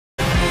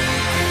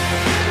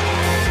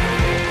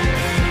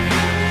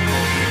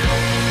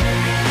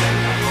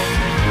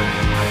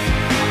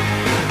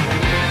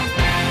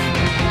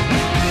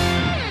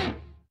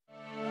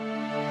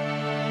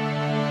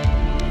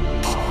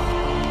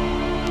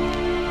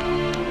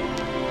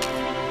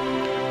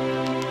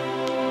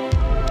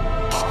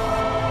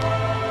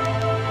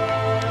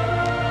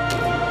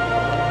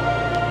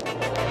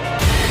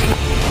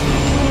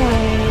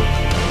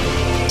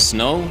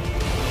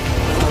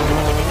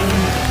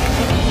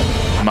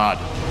Mud.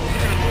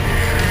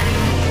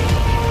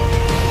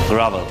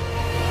 Gravel.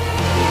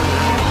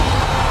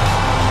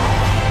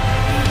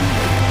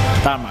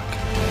 Tarmac.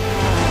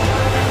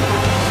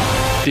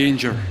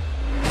 Danger.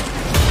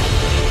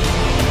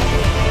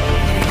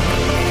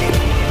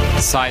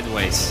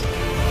 Sideways.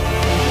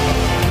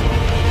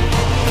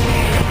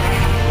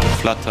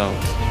 Flat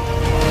out.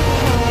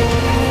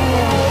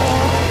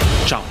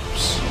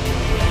 Jumps.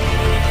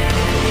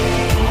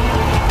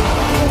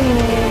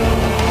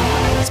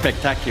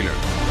 Spectacular.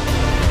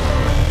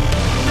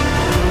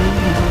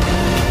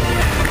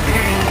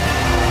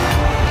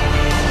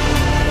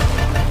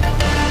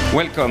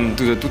 Welcome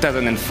to the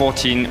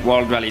 2014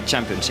 World Rally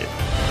Championship.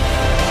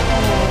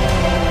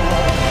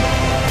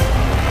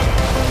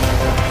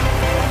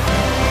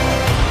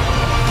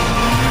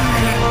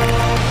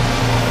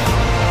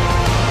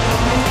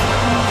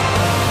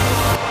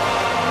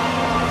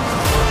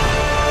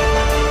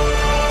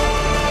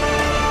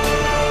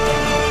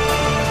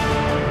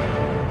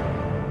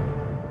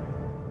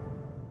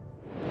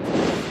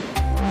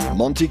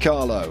 Monte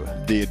Carlo,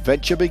 the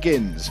adventure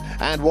begins,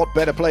 and what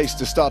better place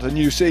to start a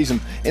new season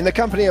in the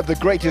company of the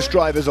greatest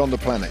drivers on the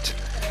planet.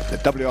 The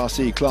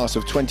WRC class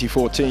of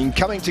 2014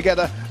 coming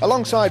together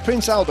alongside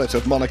Prince Albert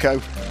of Monaco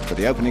for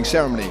the opening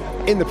ceremony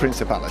in the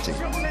Principality.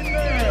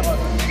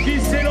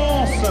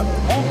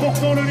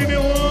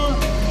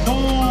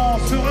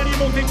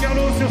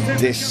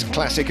 This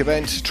classic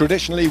event,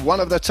 traditionally one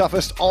of the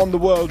toughest on the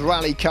world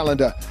rally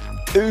calendar,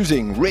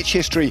 oozing rich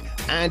history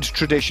and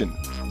tradition.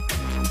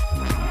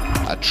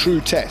 A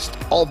true test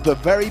of the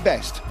very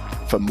best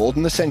for more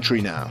than a century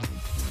now.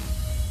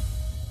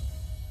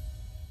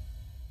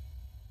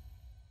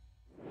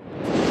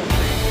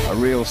 A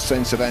real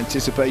sense of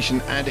anticipation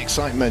and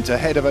excitement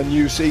ahead of a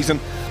new season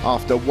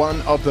after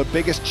one of the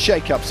biggest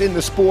shake-ups in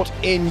the sport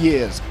in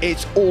years.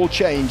 It's all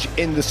change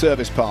in the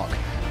service park.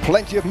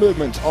 Plenty of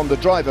movement on the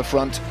driver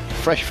front,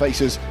 fresh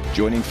faces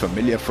joining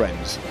familiar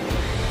friends.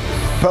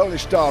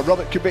 Polish star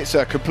Robert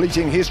Kubica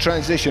completing his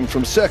transition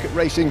from circuit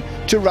racing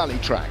to rally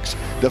tracks.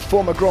 The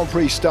former Grand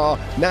Prix star,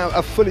 now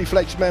a fully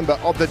fledged member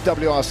of the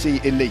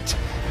WRC elite,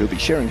 who'll be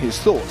sharing his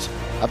thoughts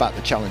about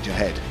the challenge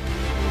ahead.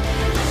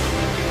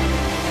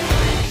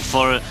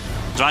 For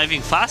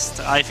driving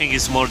fast, I think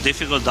it's more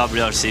difficult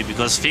WRC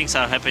because things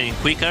are happening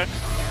quicker.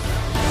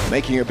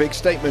 Making a big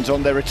statement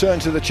on their return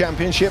to the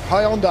championship,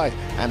 Hyundai,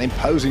 an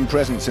imposing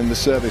presence in the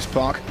service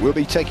park, will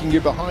be taking you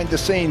behind the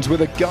scenes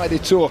with a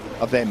guided tour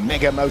of their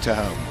mega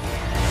motorhome.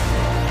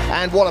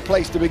 And what a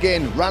place to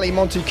begin. Rally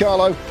Monte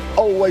Carlo,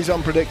 always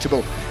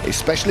unpredictable,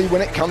 especially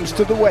when it comes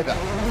to the weather.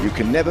 You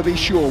can never be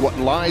sure what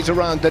lies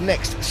around the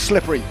next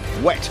slippery,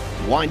 wet,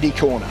 windy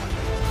corner.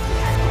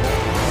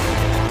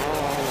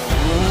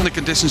 The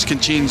conditions can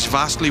change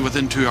vastly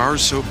within 2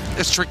 hours, so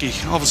it's tricky.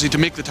 Obviously, to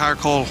make the tyre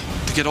call,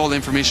 to get all the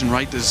information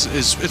right,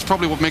 it's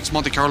probably what makes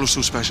Monte Carlo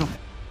so special.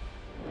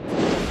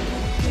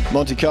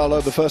 Monte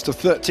Carlo, the first of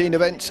 13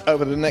 events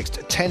over the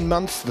next 10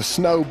 months. The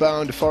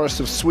snow-bound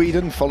forests of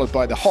Sweden, followed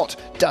by the hot,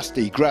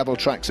 dusty gravel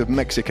tracks of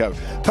Mexico.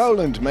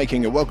 Poland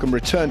making a welcome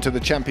return to the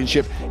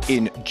championship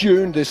in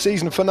June. The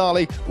season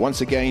finale,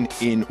 once again,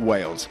 in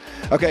Wales.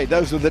 OK,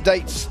 those are the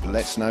dates.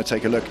 Let's now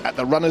take a look at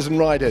the runners and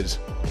riders.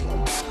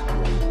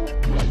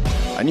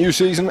 A new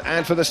season,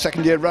 and for the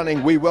second year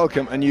running, we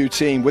welcome a new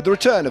team with the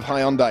return of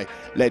Hyundai,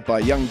 led by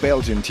young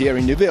Belgian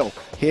Thierry Neuville,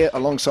 here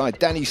alongside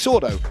Danny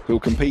Sordo, who'll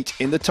compete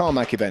in the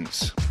tarmac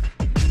events.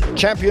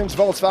 Champions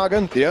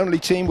Volkswagen, the only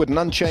team with an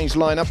unchanged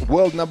lineup,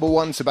 world number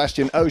one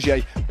Sebastian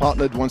Ogier,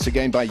 partnered once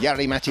again by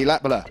Jari-Matti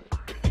Latvala.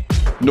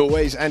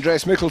 Norway's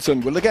Andreas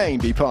Mikkelsen will again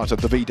be part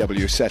of the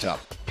VW setup.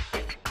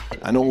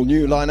 An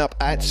all-new lineup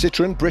at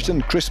Citroën.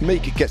 Briton Chris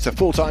Meek gets a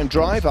full-time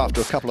drive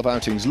after a couple of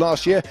outings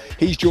last year.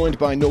 He's joined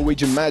by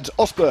Norwegian Mads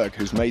Osberg,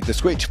 who's made the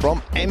switch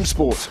from M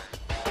Sport.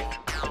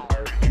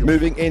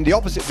 Moving in the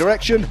opposite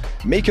direction,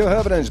 Mikko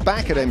Hirvonen's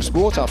back at M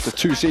Sport after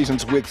 2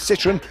 seasons with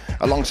Citroën.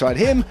 Alongside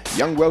him,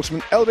 young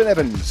Welshman Elvin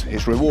Evans,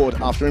 his reward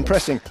after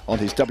impressing on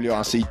his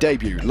WRC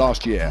debut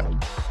last year.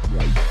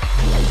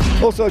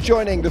 Also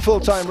joining the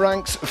full-time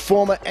ranks,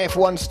 former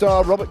F1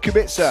 star Robert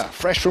Kubica,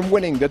 fresh from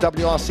winning the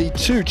WRC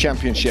 2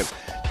 championship.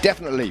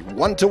 Definitely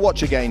one to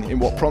watch again in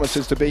what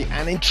promises to be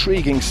an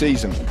intriguing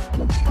season.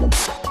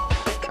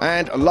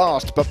 And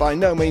last, but by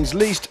no means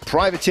least,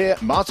 privateer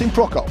Martin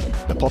Prokop.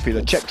 The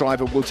popular Czech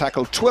driver will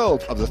tackle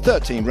 12 of the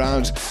 13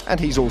 rounds,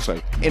 and he's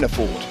also in a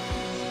Ford.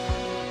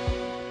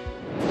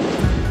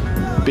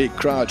 Big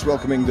crowds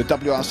welcoming the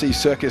WRC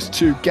Circus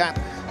 2 Gap,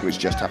 which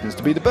just happens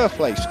to be the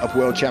birthplace of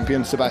world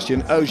champion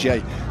Sebastian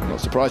Ogier. Not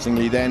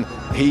surprisingly then,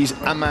 he's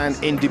a man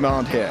in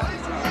demand here.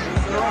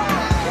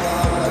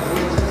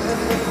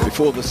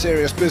 Before the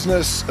serious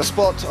business, a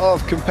spot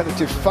of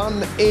competitive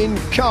fun in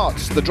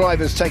karts. The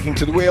drivers taking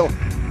to the wheel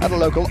at a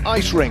local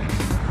ice rink.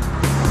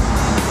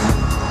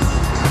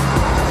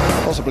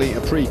 Possibly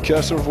a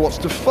precursor of what's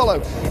to follow,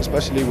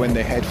 especially when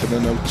they head for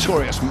the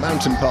notorious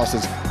mountain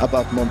passes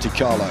above Monte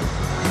Carlo.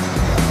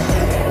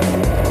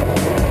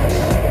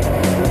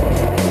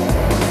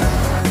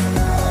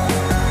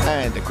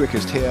 And the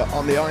quickest here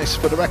on the ice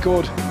for the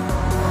record,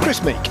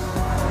 Chris Meek.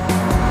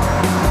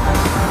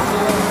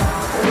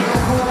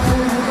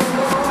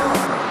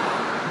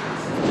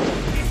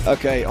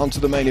 Okay, on to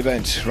the main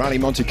event. Rally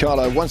Monte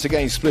Carlo once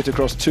again split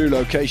across two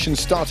locations,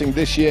 starting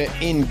this year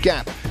in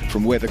Gap,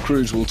 from where the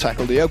crews will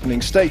tackle the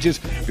opening stages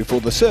before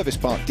the service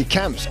park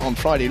decamps on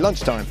Friday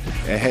lunchtime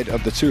ahead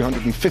of the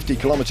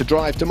 250-kilometre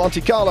drive to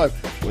Monte Carlo,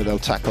 where they'll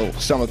tackle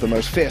some of the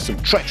most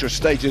fearsome, treacherous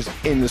stages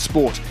in the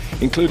sport,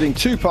 including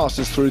two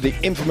passes through the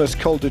infamous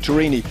Col de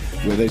Turini,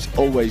 where there's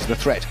always the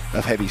threat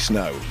of heavy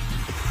snow.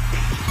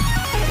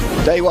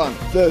 Day one,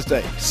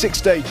 Thursday, 6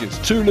 stages,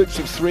 2 loops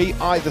of 3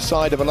 either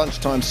side of a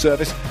lunchtime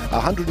service,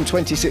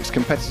 126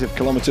 competitive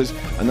kilometres,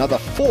 another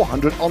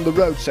 400 on the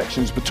road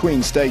sections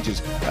between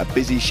stages. A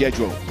busy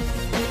schedule.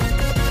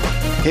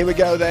 Here we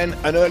go then,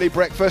 an early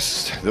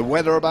breakfast. The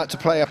weather about to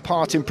play a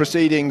part in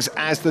proceedings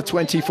as the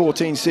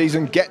 2014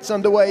 season gets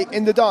underway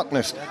in the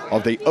darkness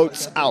of the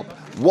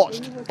Hautes-Alpes,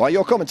 watched by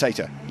your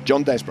commentator,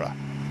 John Desborough.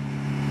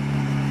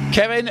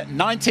 Kevin,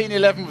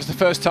 1911 was the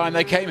first time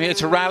they came here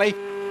to rally.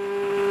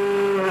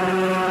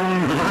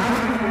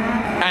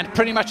 And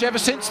pretty much ever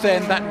since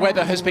then, that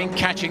weather has been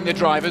catching the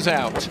drivers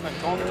out.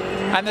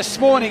 And this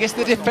morning, it's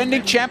the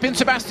defending champion,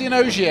 Sébastien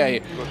Ogier,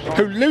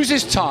 who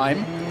loses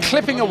time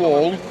clipping a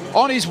wall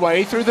on his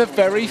way through the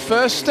very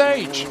first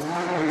stage.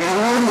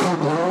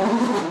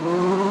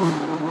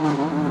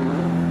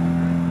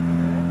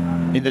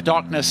 In the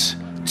darkness,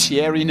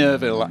 Thierry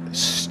Neuville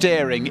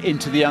staring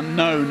into the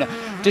unknown.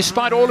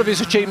 Despite all of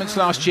his achievements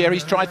last year,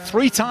 he's tried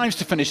 3 times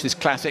to finish this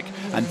classic,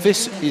 and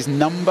this is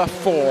number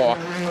 4.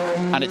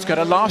 And it's going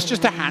to last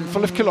just a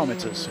handful of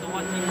kilometres.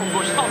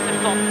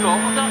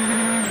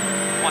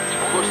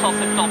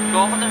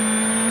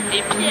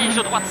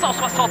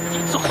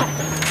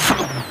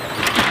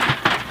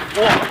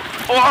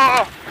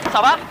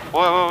 Ça va?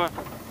 Ouais.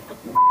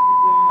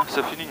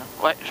 C'est fini.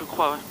 Ouais, je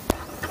crois, ouais.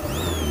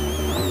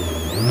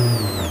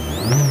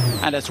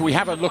 And as we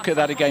have a look at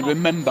that again,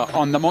 remember,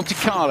 on the Monte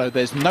Carlo,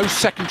 there's no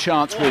second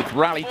chance with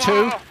Rally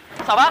 2.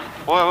 Ça va?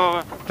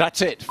 Ouais.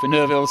 That's it for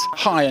Neuville's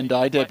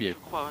Hyundai debut.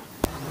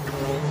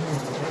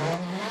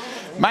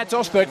 Mads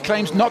Osberg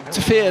claims not to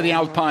fear the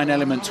Alpine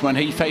elements when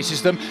he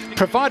faces them,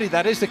 provided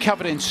that is they're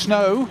covered in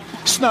snow,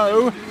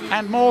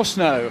 and more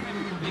snow.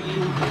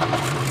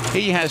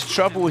 He has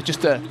trouble with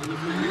just a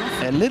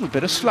little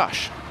bit of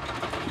slush.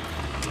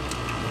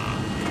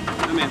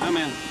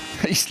 Amen.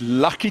 He's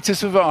lucky to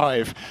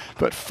survive,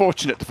 but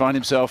fortunate to find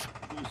himself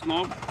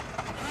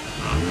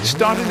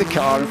starting the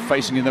car and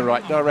facing in the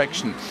right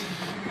direction.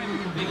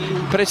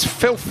 But it's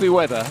filthy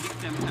weather,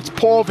 it's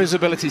poor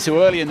visibility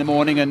so early in the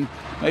morning, and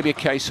maybe a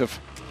case of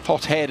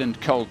hot head and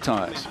cold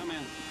tyres.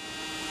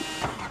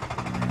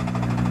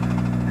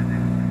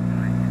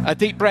 A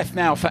deep breath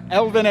now for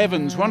Elfyn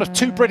Evans, one of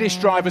 2 British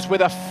drivers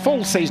with a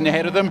full season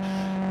ahead of them,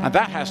 and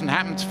that hasn't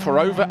happened for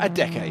over a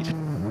decade.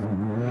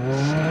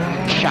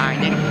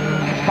 Shining,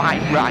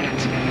 5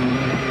 right.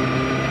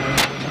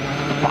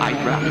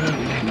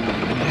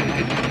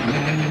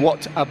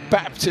 What a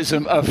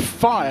baptism of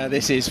fire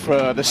this is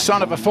for the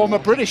son of a former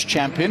British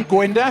champion,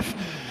 Gwyndaf,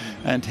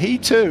 and he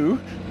too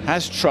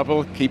has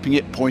trouble keeping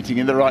it pointing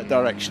in the right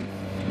direction.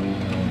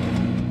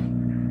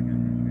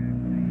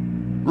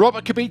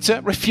 Robert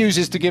Kubica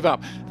refuses to give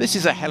up. This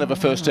is a hell of a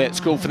first day at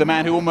school for the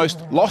man who almost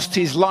lost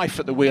his life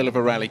at the wheel of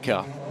a rally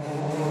car.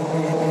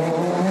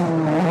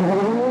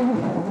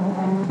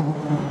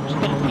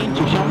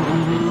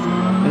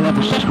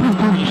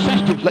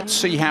 Let's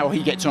see how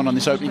he gets on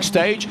this opening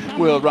stage.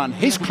 We'll run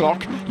his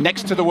clock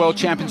next to the world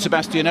champion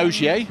Sébastien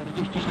Ogier.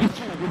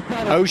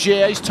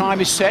 Ogier's time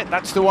is set.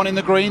 That's the one in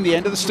the green. The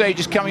end of the stage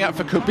is coming up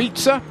for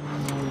Kubica.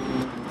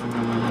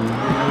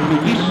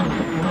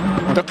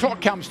 The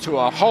clock comes to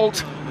a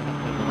halt,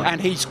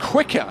 and he's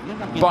quicker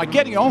by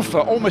getting on for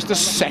almost a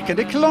second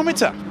a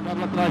kilometre.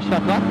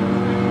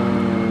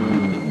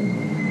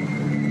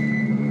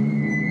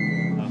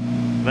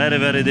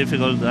 Very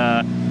difficult.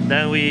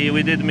 Then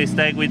we did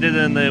mistake. We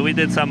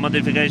did some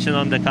modification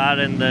on the car,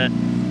 and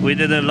we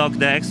didn't lock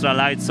the extra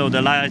lights, so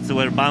the lights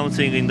were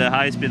bouncing in the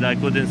high speed. I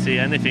couldn't see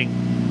anything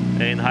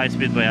in high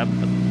speed, but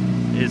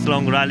it's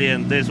long rally,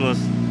 and this was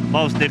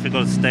most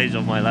difficult stage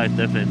of my life,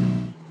 definitely.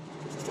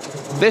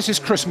 This is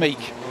Chris Meek,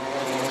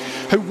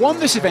 who won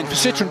this event for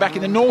Citroën back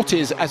in the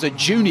noughties as a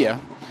junior,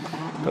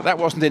 but that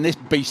wasn't in this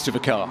beast of a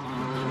car.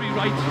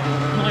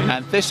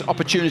 And this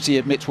opportunity, he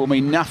admits, will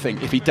mean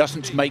nothing if he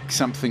doesn't make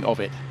something of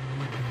it.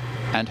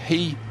 And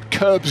he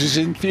curbs his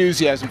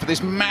enthusiasm for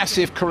this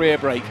massive career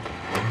break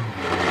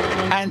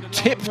and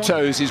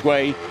tiptoes his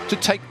way to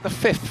take the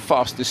 5th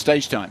fastest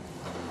stage time.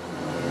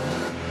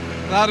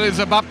 That is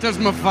a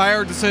baptism of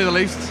fire, to say the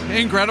least.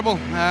 Incredible.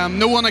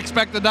 No one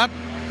expected that.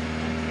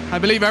 I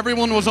believe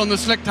everyone was on the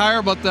slick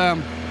tyre, but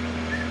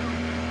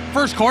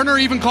first corner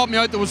even caught me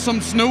out. There was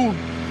some snow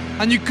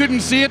and you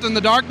couldn't see it in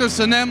the darkness,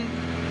 and then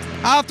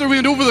after we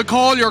went over the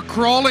call, you're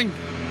crawling.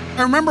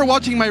 I remember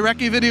watching my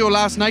recce video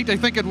last night. I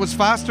think it was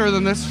faster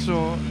than this,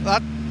 so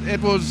it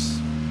was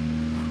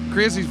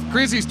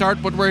crazy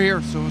start, but we're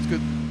here, so it's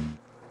good.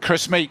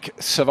 Chris Meek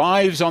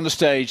survives on the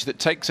stage that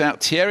takes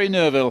out Thierry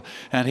Neuville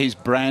and his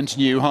brand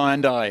new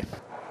Hyundai.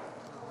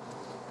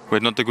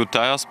 had not the good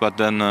tires, but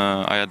then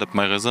I had up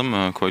my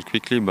rhythm quite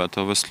quickly. But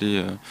obviously,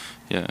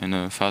 yeah, in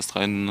a fast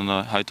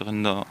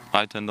right-hander,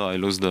 I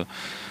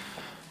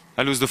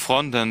lose the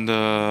front, and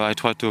I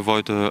tried to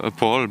avoid a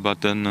pole,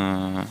 but then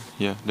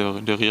yeah,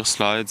 the rear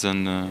slides,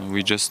 and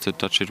we just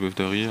touch it with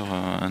the rear,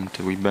 and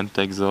we bent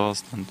the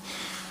exhaust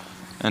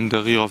and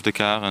the rear of the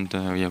car, and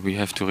yeah, we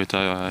have to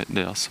retire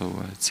there.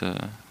 So it's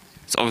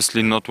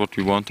obviously not what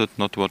we wanted,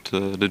 not what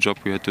the job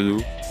we had to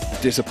do.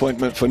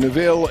 Disappointment for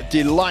Neuville,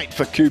 delight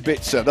for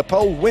Kubica. The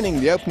pole winning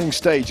the opening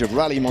stage of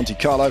Rally Monte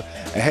Carlo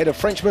ahead of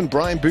Frenchman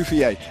Brian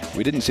Bouffier.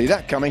 We didn't see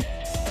that coming.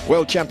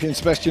 World champion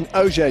Sebastian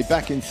Ogier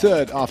back in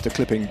third after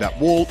clipping that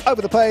wall.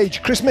 Over the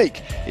page, Chris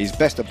Meek is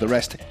best of the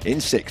rest in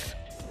sixth.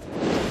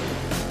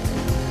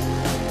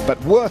 But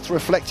worth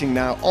reflecting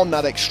now on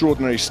that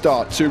extraordinary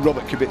start to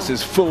Robert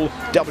Kubica's full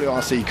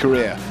WRC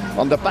career.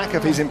 On the back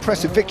of his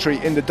impressive victory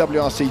in the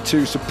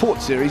WRC2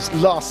 Support Series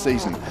last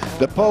season,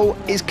 the pole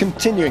is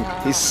continuing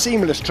his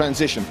seamless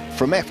transition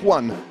from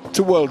F1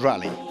 to World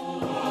Rally.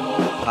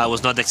 I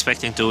was not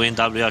expecting to win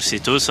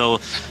WRC2, so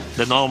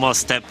the normal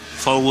step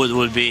forward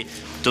would be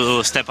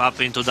to step up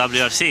into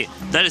WRC.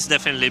 There is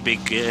definitely a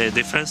big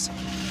difference.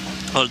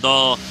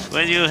 Although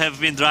when you have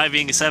been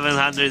driving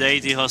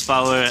 780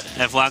 horsepower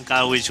F1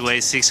 car which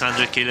weighs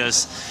 600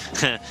 kilos,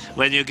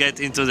 when you get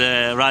into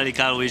the rally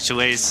car which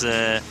weighs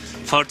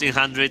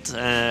 1400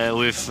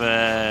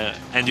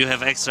 and you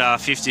have extra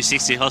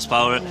 50-60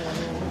 horsepower,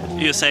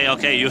 you say,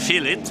 okay, you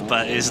feel it,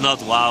 but it's not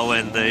wow,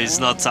 and it's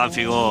not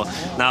something, oh,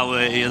 now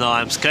you know,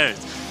 I'm scared.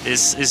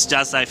 It's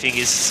just, I think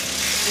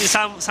it's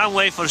in some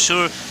way for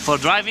sure. For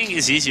driving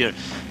is easier,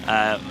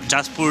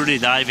 just poorly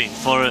driving.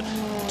 For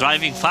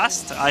driving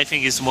fast, I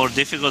think it's more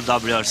difficult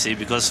WRC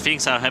because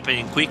things are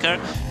happening quicker.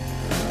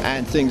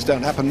 And things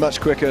don't happen much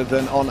quicker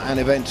than on an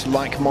event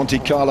like Monte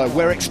Carlo,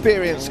 where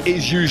experience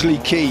is usually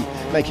key,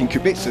 making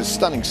Kubica's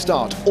stunning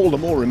start all the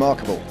more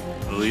remarkable.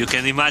 You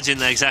can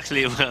imagine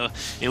exactly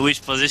in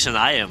which position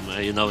I am.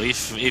 You know,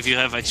 if you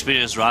have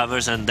experienced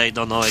drivers and they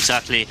don't know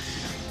exactly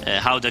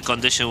how the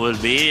condition will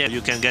be,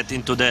 you can get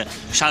into the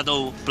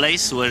shadow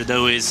place where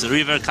there is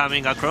river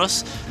coming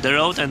across the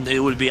road and it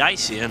will be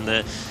icy,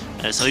 and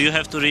so you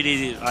have to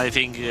really, I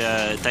think,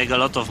 take a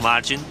lot of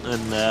margin,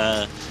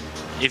 and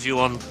if you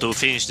want to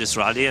finish this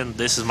rally, and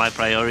this is my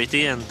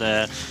priority, and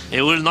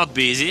it will not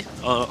be easy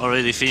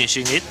already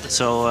finishing it,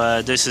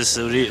 so this is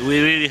we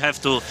really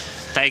have to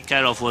take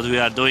care of what we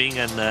are doing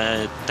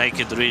and take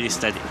it really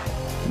steady.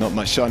 Not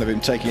much sign of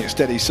him taking it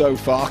steady so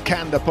far.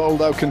 Can the pole,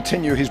 though,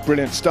 continue his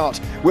brilliant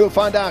start? We'll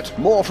find out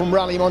more from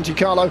Rally Monte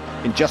Carlo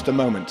in just a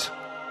moment.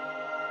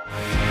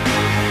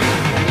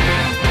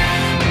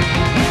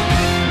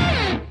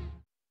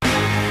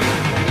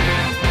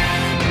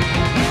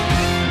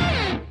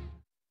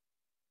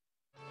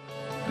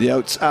 The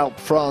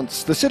Hautes-Alpes,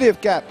 France, the city of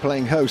Gap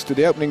playing host to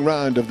the opening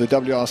round of the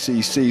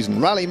WRC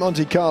season. Rally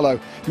Monte Carlo,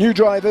 new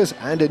drivers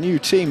and a new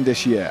team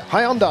this year.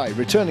 Hyundai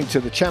returning to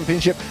the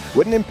championship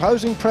with an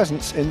imposing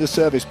presence in the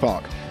service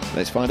park.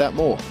 Let's find out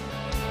more.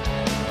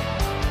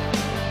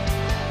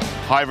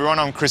 Hi everyone,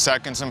 I'm Chris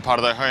Atkinson, part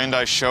of the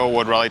Hyundai Show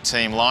Award Rally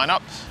team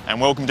lineup,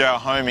 and welcome to our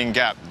home in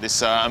Gap,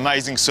 this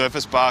amazing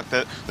surface park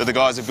that the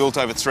guys have built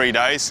over 3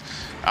 days.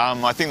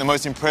 I think the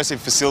most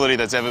impressive facility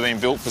that's ever been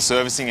built for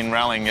servicing and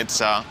rallying. It's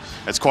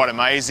quite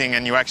amazing,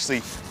 and you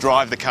actually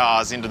drive the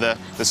cars into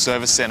the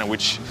service centre,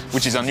 which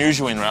is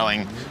unusual in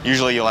rallying.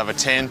 Usually you'll have a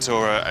tent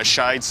or a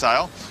shade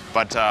sail,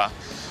 but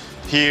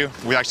here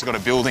we've actually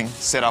got a building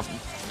set up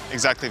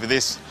exactly for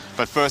this.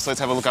 But first, let's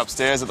have a look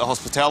upstairs at the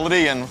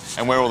hospitality and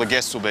where all the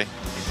guests will be.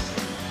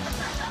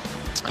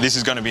 This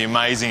is going to be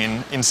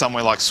amazing in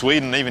somewhere like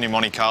Sweden, even in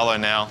Monte Carlo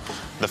now.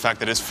 The fact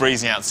that it's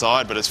freezing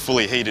outside, but it's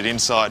fully heated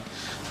inside.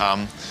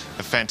 A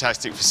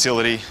fantastic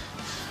facility.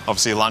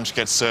 Obviously, lunch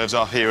gets served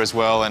up here as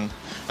well, and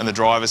the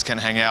drivers can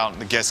hang out,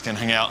 the guests can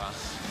hang out.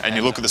 And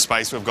you look at the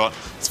space we've got,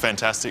 it's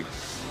fantastic.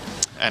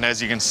 And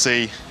as you can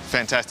see,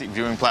 fantastic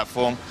viewing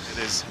platform.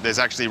 There's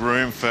actually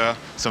room for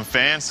some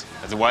fans.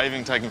 There's a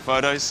waving, taking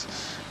photos.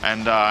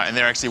 And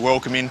they're actually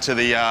welcome into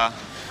the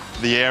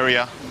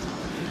area.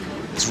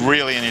 It's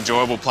really an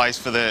enjoyable place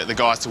for the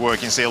guys to work.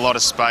 You can see a lot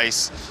of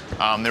space.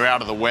 They're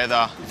out of the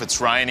weather. If it's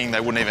raining, they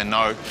wouldn't even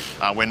know,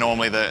 where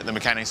normally the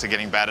mechanics are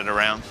getting battered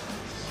around.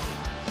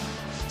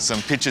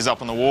 Some pictures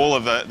up on the wall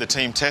of the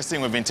team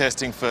testing. We've been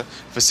testing for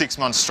 6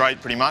 months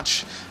straight, pretty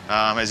much.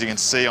 As you can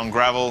see, on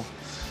gravel,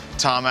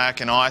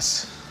 tarmac and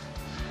ice.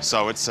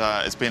 So it's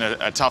been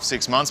a tough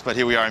 6 months, but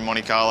here we are in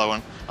Monte Carlo,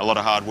 and a lot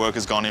of hard work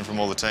has gone in from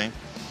all the team.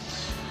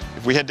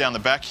 If we head down the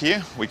back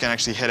here, we can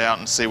actually head out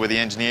and see where the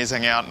engineers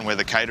hang out and where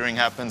the catering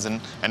happens and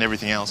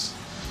everything else.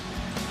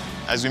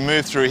 As we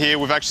move through here,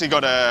 we've actually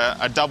got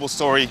a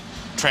double-storey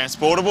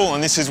transportable,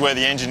 and this is where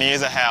the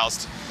engineers are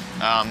housed.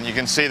 You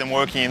can see them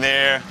working in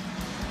there.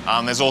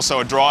 There's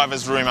also a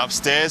driver's room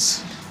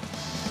upstairs.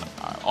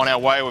 On our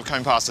way, we've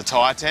come past a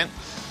tyre tent,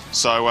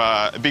 so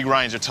a big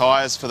range of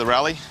tyres for the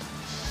rally.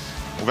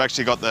 We've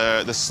actually got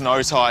the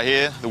snow tyre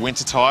here, the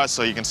winter tyre,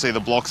 so you can see the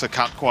blocks are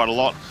cut quite a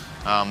lot.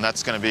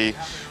 That's going to be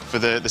for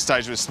the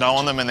stage with snow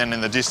on them, and then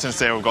in the distance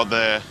there we've got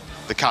the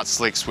the cut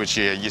slicks, which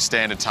are your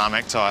standard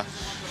tarmac tyre.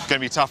 Going to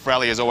be a tough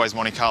rally as always,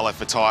 Monte Carlo,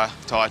 for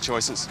tyre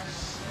choices.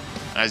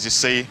 And as you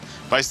see,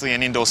 basically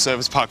an indoor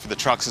service park for the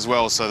trucks as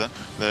well, so that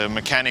the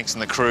mechanics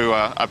and the crew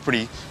are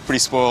pretty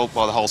spoiled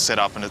by the whole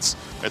setup, and it's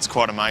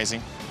quite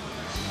amazing.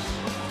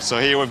 So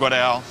here we've got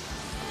our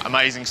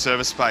amazing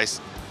service space.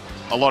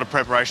 A lot of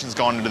preparation's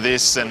gone into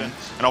this, and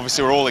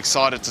obviously we're all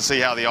excited to see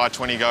how the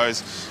I-20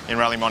 goes in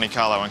Rally Monte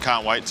Carlo, and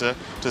can't wait to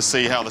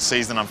see how the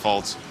season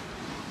unfolds.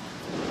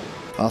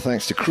 Our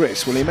thanks to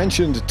Chris. Well, he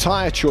mentioned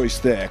tyre choice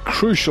there,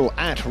 crucial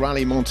at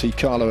Rally Monte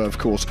Carlo, of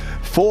course.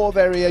 4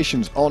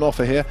 variations on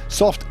offer here: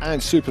 soft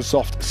and super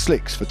soft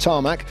slicks for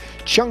tarmac,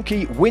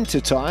 chunky winter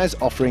tyres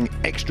offering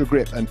extra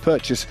grip and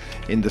purchase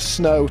in the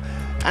snow,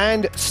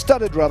 and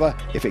studded rubber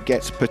if it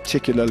gets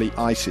particularly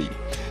icy.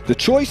 The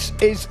choice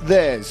is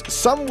theirs.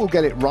 Some will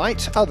get it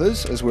right,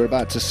 others, as we're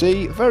about to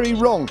see, very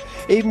wrong,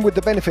 even with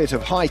the benefit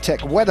of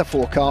high-tech weather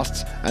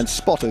forecasts and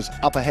spotters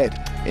up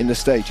ahead in the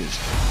stages.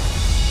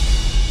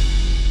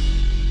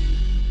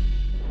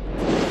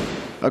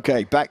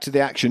 Okay, back to the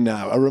action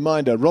now. A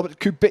reminder, Robert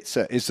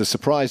Kubica is the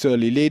surprise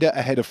early leader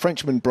ahead of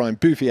Frenchman Brian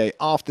Bouffier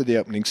after the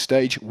opening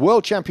stage.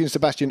 World champion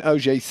Sébastien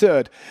Ogier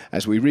third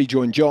as we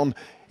rejoin John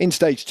in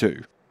stage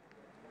 2.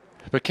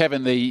 But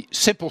Kevin, the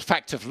simple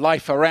fact of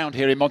life around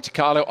here in Monte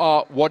Carlo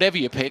are whatever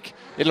you pick,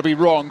 it'll be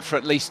wrong for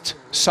at least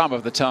some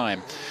of the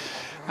time.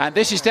 And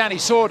this is Danny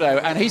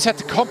Sordo, and he's had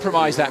to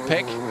compromise that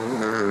pick.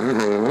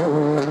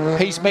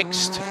 He's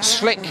mixed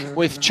slick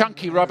with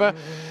chunky rubber,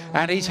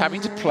 and he's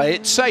having to play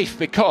it safe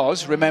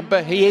because,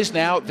 remember, he is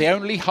now the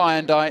only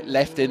Hyundai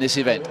left in this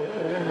event.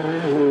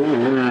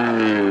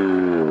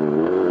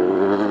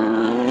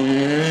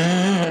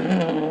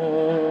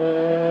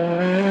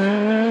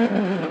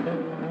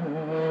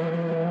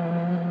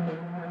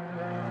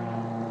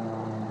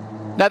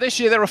 Now this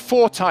year there are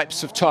 4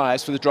 types of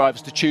tyres for the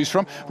drivers to choose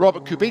from.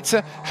 Robert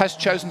Kubica has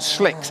chosen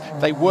slicks.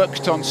 They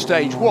worked on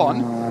stage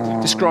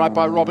 1, described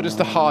by Robert as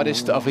the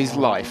hardest of his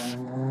life.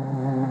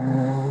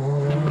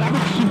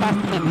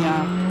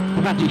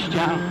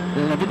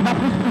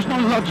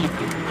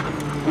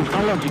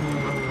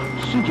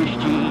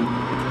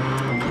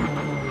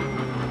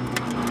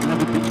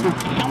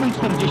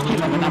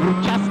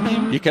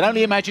 You can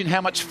only imagine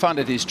how much fun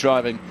it is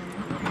driving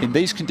in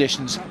these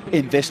conditions,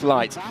 in this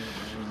light.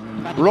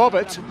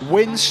 Robert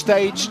wins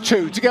stage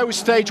 2 to go with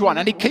stage 1,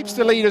 and he keeps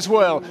the lead as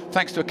well,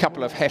 thanks to a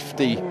couple of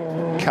hefty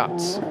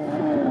cuts.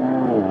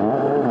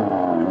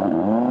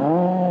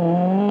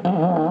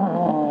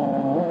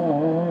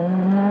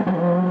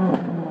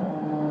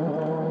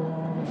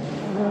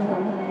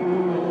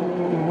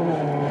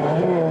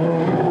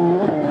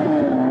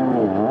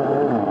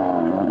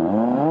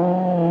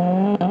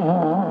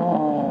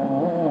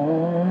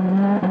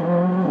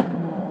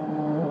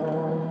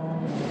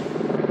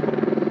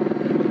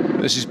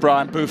 This is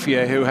Brian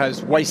Bouffier, who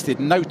has wasted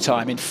no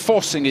time in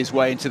forcing his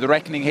way into the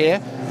reckoning here.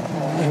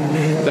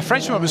 The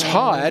Frenchman was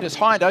hired as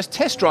Hyundai's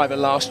test driver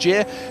last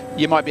year.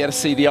 You might be able to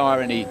see the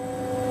irony.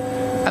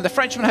 And the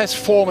Frenchman has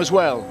form as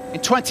well. In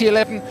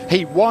 2011,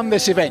 he won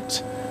this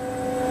event.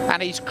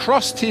 And he's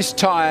crossed his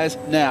tyres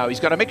now.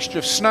 He's got a mixture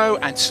of snow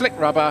and slick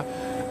rubber,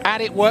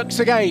 and it works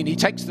again. He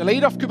takes the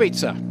lead off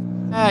Kubica.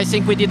 I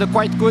think we did a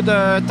quite good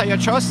tyre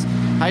choice.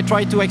 I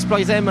tried to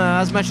exploit them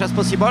as much as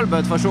possible,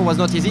 but for sure was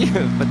not easy,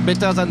 but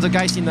better than the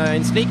guys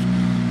in slick.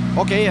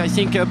 Okay, I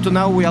think up to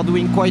now we are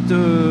doing quite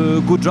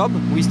a good job.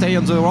 We stay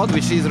on the road,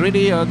 which is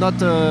really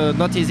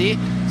not easy.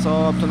 So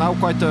up to now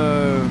quite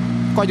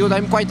good.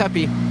 I'm quite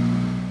happy.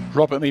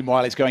 Robert,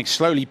 meanwhile, is going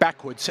slowly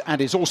backwards and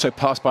is also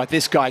passed by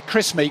this guy,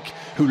 Chris Meek,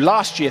 who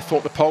last year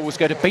thought the pole was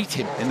going to beat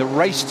him in the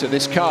race to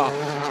this car.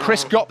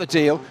 Chris got the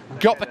deal,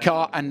 got the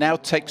car, and now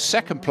takes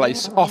second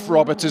place off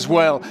Robert as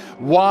well.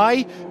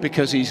 Why?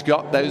 Because he's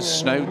got those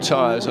snow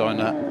tyres on,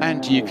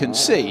 and you can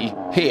see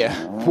here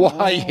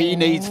why he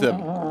needs them.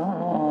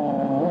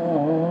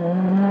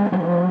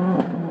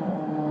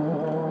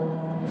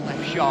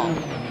 Left sharp,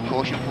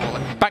 caution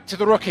Paula. Back to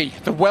the rookie,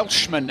 the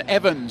Welshman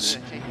Evans,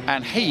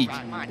 and he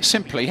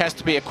simply has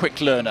to be a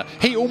quick learner.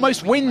 He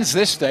almost wins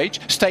this stage,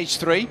 stage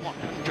 3.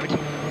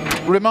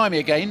 Remind me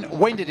again,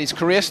 when did his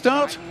career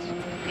start?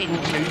 Into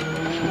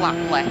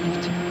flat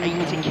left,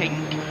 80 king.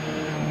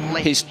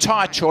 His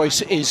tyre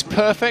choice is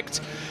perfect,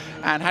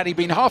 and had he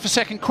been half a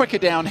second quicker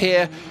down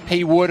here,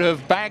 he would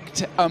have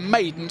bagged a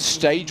maiden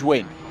stage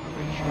win.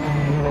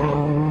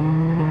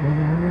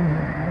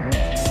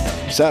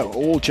 So,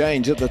 all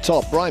change at the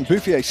top. Brian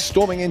Bouffier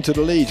storming into the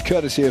lead,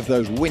 courtesy of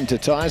those winter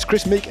tyres.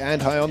 Chris Meek and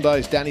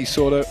Hyundai's Danny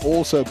Sordo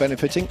also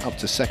benefiting up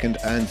to second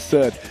and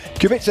third.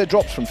 Kubica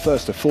drops from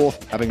first to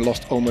fourth, having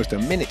lost almost a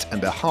minute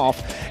and a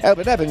half.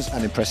 Albert Evans,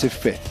 an impressive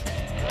fifth.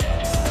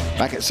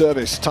 Back at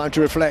service, time to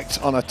reflect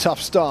on a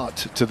tough start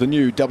to the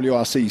new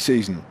WRC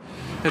season.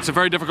 It's a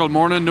very difficult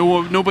morning.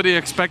 Nobody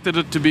expected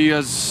it to be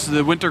as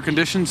the winter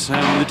conditions.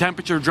 The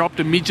temperature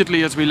dropped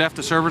immediately as we left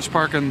the service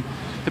park, and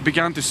it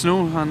began to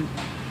snow. And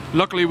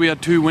luckily we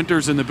had 2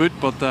 winters in the boot,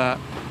 but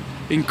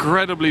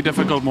incredibly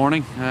difficult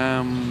morning.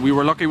 We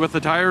were lucky with the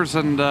tyres,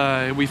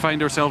 and we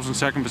find ourselves in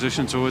second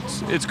position, so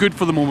it's good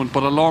for the moment,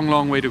 but a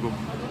long way to go.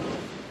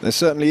 There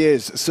certainly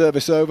is.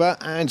 Service over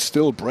and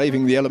still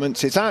braving the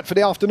elements. It's out for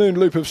the afternoon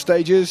loop of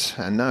stages,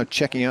 and now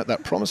checking out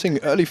that promising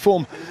early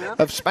form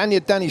of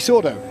Spaniard Dani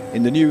Sordo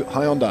in the new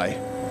Hyundai.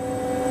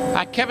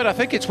 Kevin, I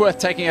think it's worth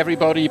taking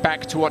everybody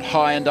back to what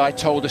Hyundai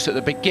told us at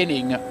the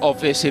beginning of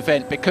this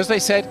event, because they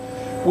said,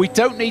 we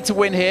don't need to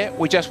win here,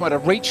 we just want to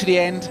reach the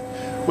end,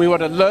 we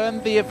want to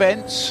learn the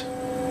events,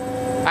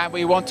 and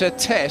we want to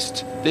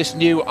test this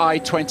new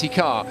i20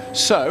 car.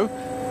 So,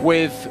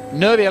 with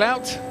Nerviel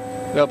out,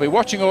 they'll be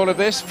watching all of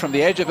this from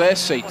the edge of their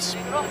seats.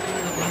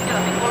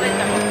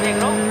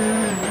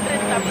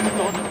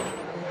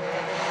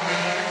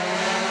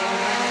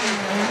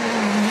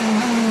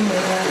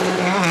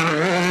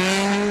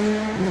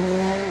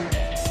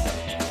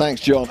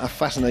 Thanks, John. A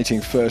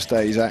fascinating first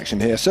day's action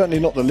here. Certainly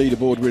not the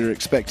leaderboard we were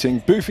expecting.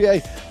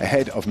 Bouffier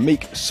ahead of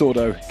Meek,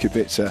 Sordo,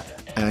 Kubica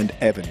and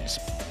Evans.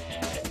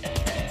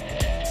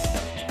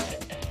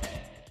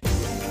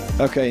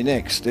 Okay,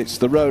 next, it's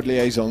the road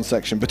liaison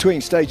section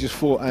between stages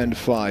 4 and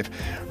 5.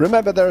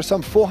 Remember, there are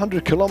some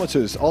 400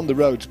 kilometres on the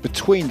roads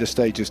between the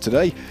stages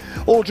today,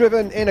 all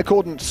driven in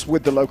accordance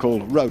with the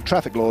local road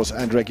traffic laws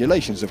and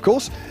regulations, of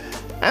course,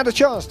 and a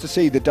chance to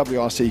see the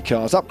WRC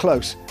cars up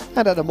close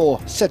and at a more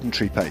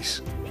sedentary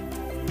pace.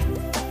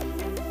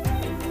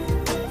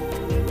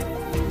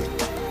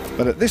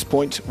 But at this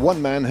point, one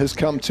man has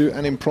come to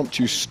an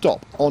impromptu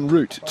stop en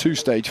route to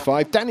stage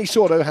 5. Dani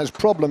Sordo has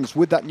problems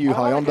with that new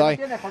Hyundai,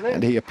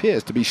 and he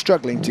appears to be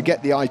struggling to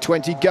get the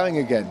i20 going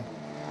again.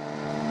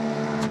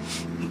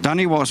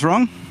 Dani was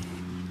wrong.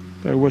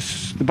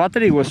 The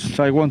battery was,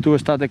 I want to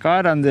start the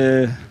car and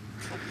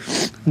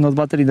not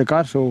battery in the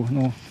car, so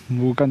no,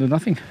 we can do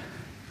nothing.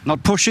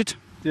 Not push it?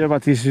 Yeah,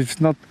 but it's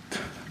not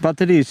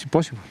battery, it's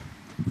impossible.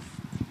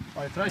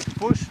 I tried to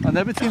push and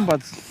everything,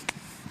 but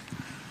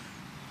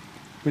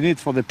we need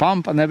for the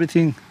pump and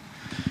everything,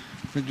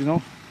 you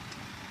know.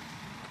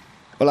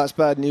 Well, that's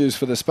bad news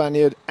for the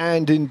Spaniard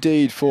and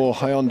indeed for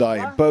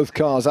Hyundai. Both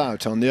cars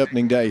out on the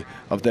opening day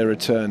of their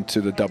return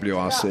to the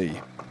WRC.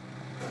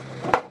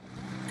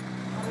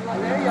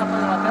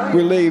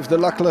 We'll leave the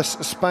luckless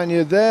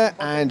Spaniard there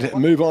and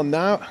move on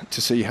now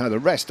to see how the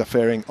rest are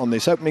faring on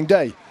this opening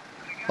day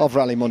of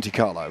Rally Monte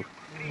Carlo.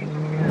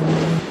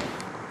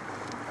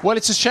 Well,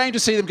 it's a shame to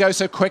see them go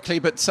so quickly,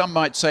 but some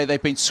might say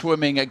they've been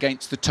swimming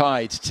against the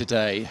tide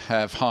today,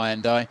 have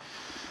Hyundai.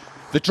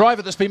 The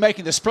driver that's been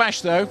making the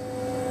splash, though,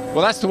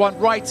 well, that's the one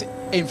right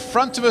in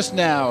front of us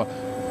now,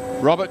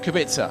 Robert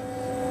Kubica.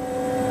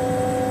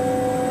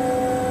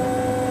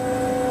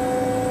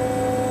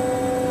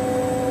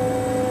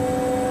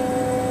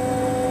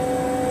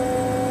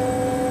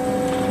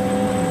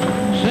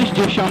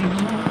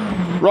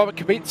 Robert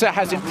Kubica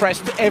has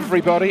impressed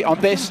everybody on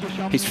this,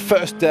 his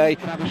first day,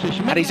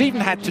 and he's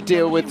even had to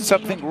deal with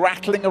something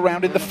rattling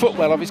around in the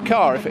footwell of his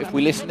car. If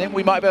we listen in,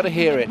 we might be able to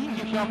hear it.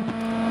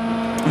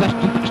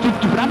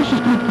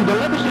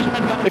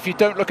 If you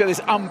don't look at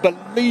this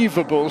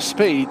unbelievable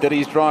speed that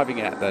he's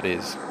driving at, that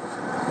is.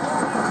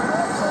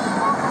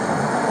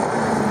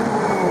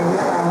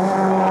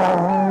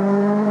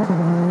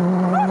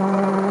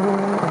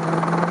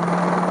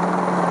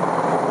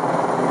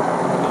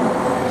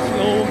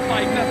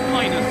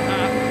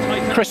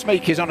 Chris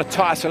Meek is on a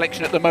tyre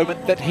selection at the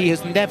moment that he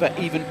has never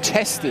even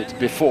tested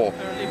before,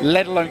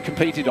 let alone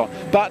competed on.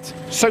 But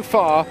so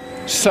far,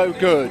 so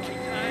good.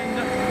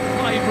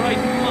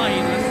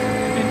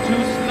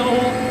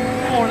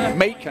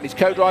 Meek and his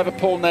co-driver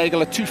Paul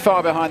Nagel are too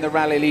far behind the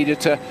rally leader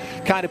to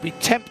kind of be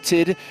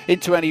tempted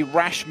into any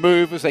rash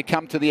move as they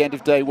come to the end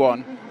of day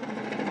one.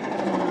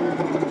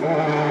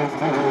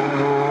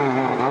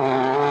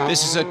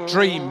 This is a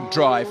dream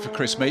drive for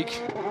Chris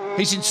Meek.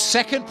 He's in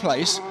second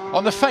place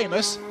on the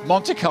famous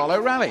Monte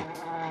Carlo rally.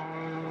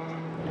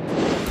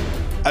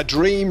 A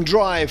dream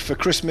drive for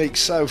Chris Meek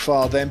so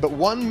far then, but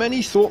one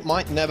many thought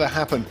might never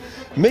happen.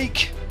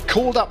 Meek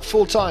called up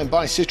full-time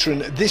by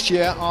Citroën this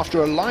year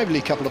after a lively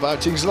couple of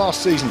outings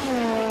last season,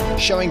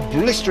 showing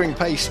blistering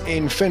pace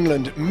in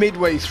Finland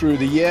midway through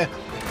the year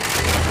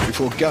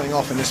before going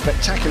off in a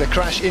spectacular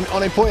crash in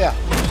Onnenpoja.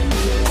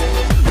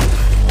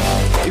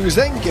 He was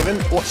then given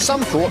what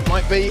some thought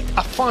might be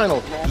a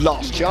final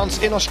last chance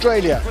in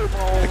Australia.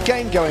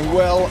 Again going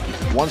well,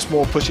 once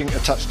more pushing a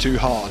touch too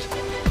hard.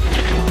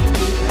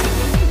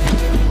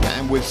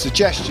 And with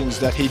suggestions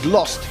that he'd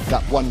lost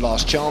that one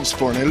last chance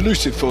for an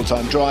elusive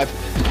full-time drive,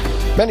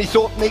 many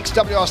thought Meek's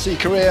WRC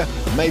career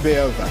may be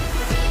over.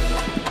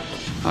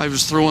 I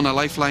was throwing a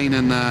lifeline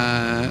in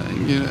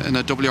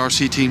a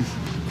WRC team.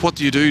 What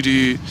do? Do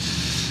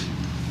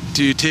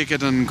you take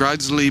it and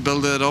gradually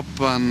build it up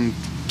and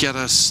get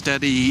a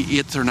steady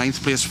 8th or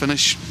 9th place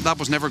finish? That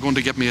was never going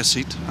to get me a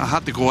seat. I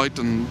had to go out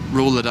and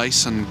roll the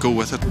dice and go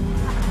with it.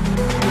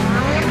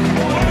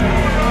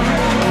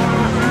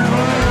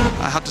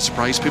 I had to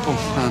surprise people,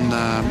 and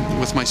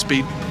with my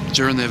speed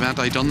during the event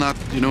I done that.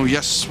 You know,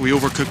 yes, we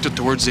overcooked it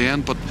towards the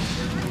end, but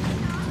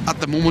at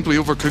the moment we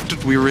overcooked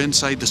it. We were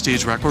inside the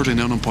stage record in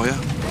Unampoya,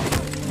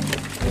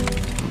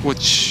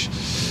 which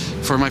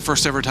for my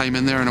first ever time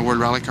in there in a World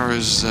Rally car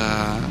is,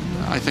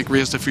 I think,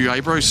 raised a few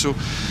eyebrows. So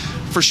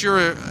for sure,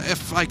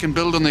 if I can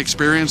build on the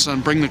experience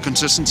and bring the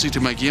consistency to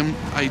my game,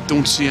 I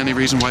don't see any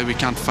reason why we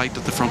can't fight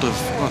at the front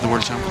of the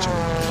World Championship.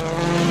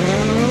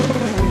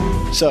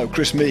 So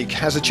Chris Meek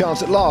has a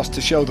chance at last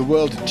to show the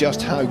world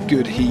just how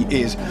good he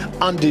is.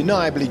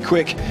 Undeniably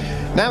quick.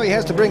 Now he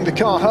has to bring the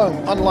car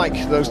home,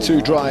 unlike those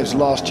two drives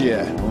last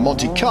year.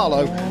 Monte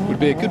Carlo would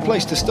be a good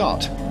place to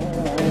start.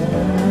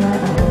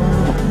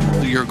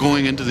 You're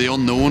going into the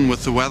unknown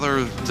with the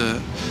weather,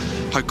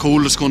 how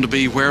cold it's going to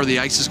be, where the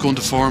ice is going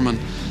to form, and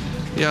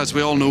yeah, as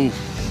we all know,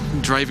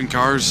 driving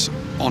cars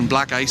on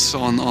black ice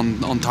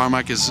on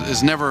tarmac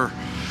is never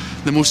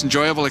the most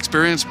enjoyable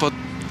experience. But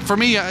for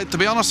me, to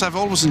be honest, I've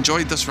always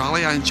enjoyed this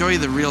rally. I enjoy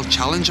the real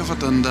challenge of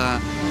it, and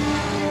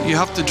you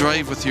have to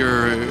drive with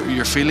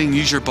your feeling,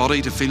 use your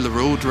body to feel the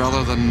road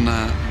rather than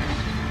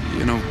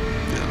you know,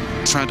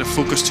 trying to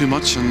focus too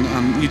much,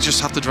 and you just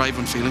have to drive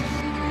on feeling.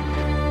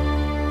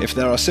 If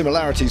there are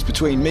similarities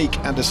between Meek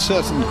and a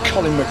certain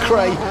Colin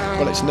McRae,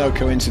 well, it's no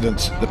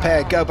coincidence. The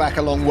pair go back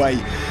a long way.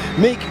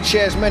 Meek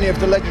shares many of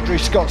the legendary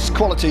Scott's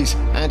qualities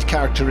and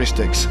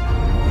characteristics.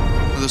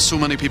 There's so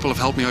many people have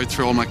helped me out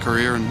through all my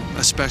career, and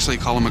especially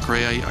Colin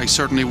McRae. I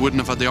certainly wouldn't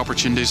have had the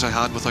opportunities I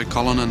had without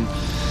Colin, and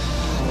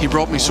he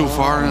brought me so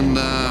far. And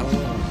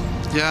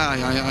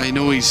yeah, I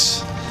know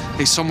he's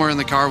somewhere in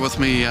the car with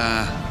me,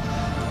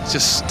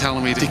 just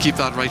telling me to keep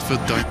that right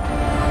foot down.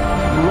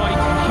 Right,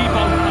 keep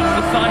out.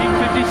 That's the sign.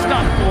 50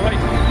 stop. All right,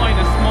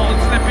 minus small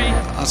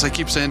slippy. As I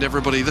keep saying to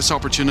everybody, this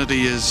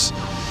opportunity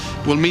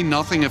will mean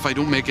nothing if I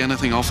don't make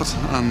anything of it,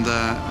 and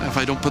if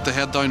I don't put the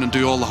head down and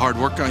do all the hard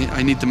work.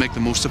 I need to make the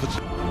most of it.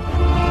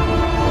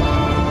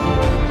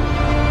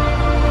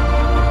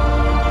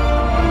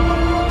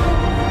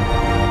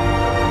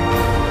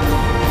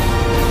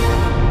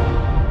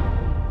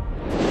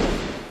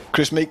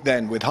 Chris Meek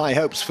then, with high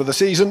hopes for the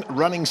season,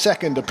 running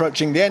second,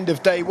 approaching the end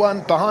of day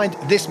one behind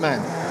this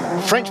man,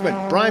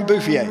 Frenchman Brian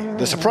Bouffier,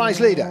 the surprise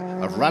leader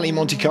of Rally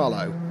Monte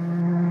Carlo.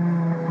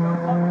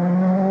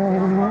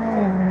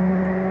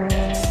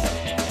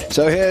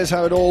 So here's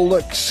how it all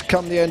looks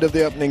come the end of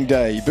the opening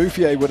day.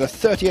 Bouffier with a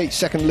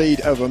 38-second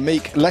lead over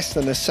Meek, less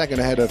than a second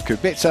ahead of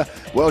Kubica.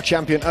 World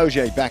champion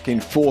Ogier back in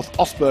fourth.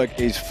 Osberg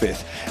is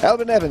fifth.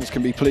 Elvin Evans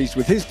can be pleased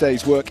with his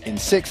day's work in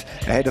sixth,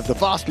 ahead of the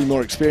vastly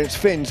more experienced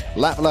Finns,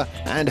 Latvala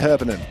and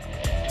Herpinen.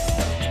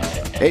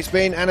 It's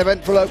been an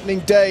eventful opening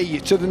day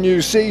to the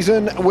new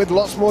season, with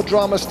lots more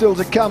drama still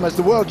to come as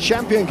the world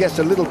champion gets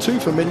a little too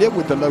familiar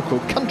with the local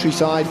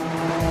countryside.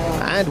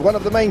 And one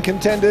of the main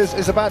contenders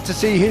is about to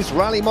see his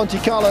Rally Monte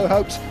Carlo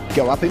hopes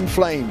go up in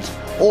flames.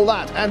 All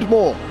that and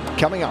more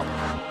coming up.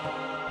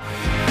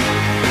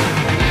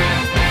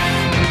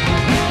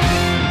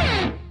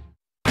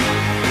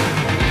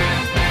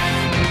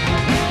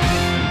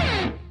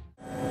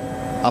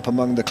 Up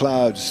among the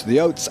clouds, the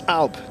Hautes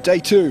Alpes, day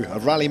two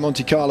of Rally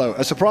Monte Carlo.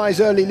 A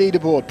surprise early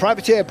leaderboard.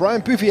 Privateer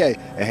Brian Bouffier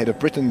ahead of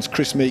Britain's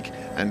Chris Meek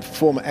and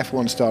former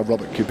F1 star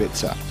Robert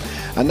Kubica.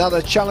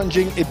 Another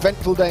challenging,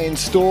 eventful day in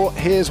store.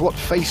 Here's what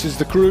faces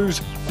the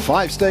crews.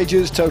 5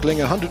 stages totaling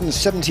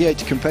 178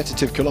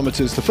 competitive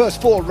kilometres. The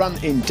first 4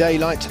 run in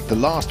daylight, the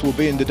last will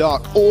be in the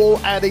dark, all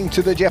adding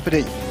to the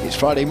jeopardy. It's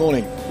Friday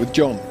morning with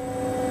John.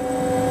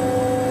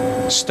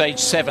 Stage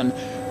 7.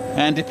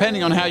 And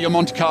depending on how your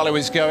Monte Carlo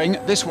is going,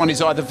 this one is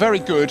either very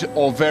good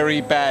or very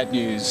bad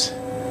news.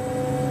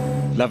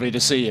 Lovely to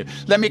see you.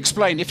 Let me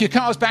explain. If your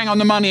car's bang on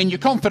the money and your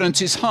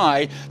confidence is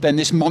high, then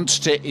this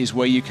monster is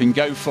where you can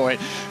go for it.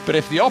 But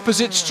if the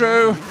opposite's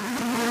true,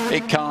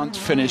 it can't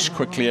finish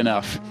quickly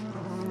enough.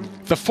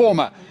 The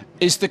former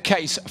is the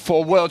case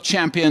for world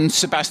champion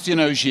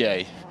Sébastien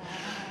Ogier,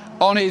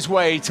 on his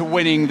way to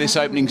winning this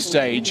opening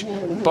stage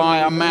by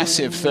a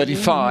massive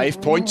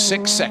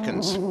 35.6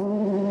 seconds.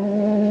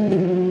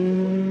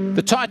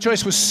 The tyre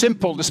choice was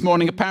simple this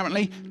morning,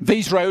 apparently.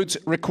 These roads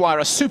require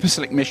a super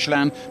slick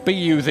Michelin, be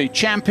you the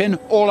champion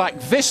or, like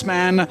this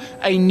man,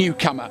 a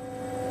newcomer.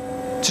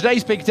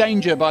 Today's big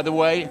danger, by the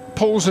way,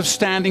 pools of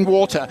standing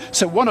water,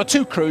 so 1 or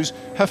 2 crews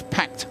have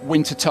packed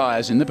winter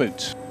tyres in the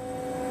boots.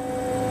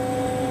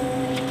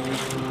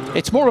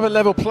 It's more of a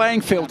level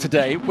playing field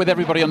today, with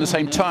everybody on the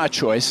same tyre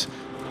choice.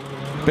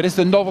 But is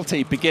the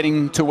novelty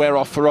beginning to wear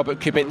off for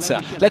Robert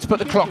Kubica? Let's put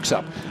the clocks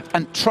up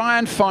and try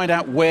and find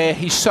out where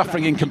he's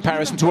suffering in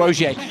comparison to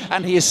Ogier.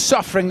 And he is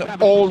suffering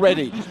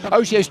already.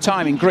 Ogier's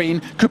time in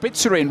green,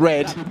 Kubica in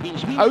red.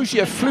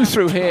 Ogier flew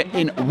through here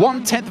in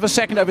 1/10 of a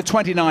second over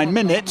 29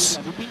 minutes.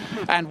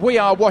 And we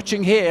are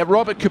watching here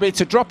Robert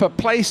Kubica drop a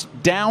place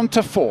down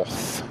to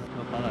 4th.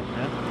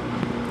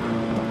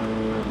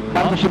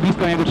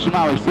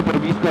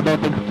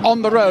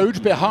 On the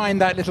road,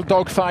 behind that little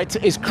dogfight,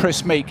 is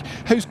Chris Meek,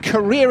 whose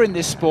career in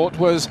this sport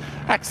was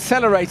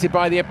accelerated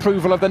by the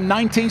approval of the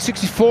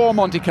 1964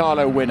 Monte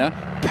Carlo winner,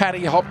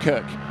 Paddy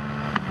Hopkirk,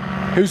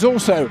 who's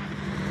also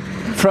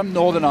from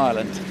Northern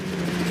Ireland.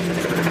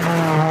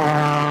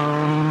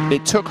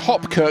 It took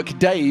Hopkirk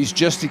days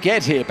just to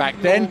get here back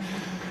then.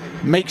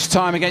 Meek's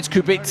time against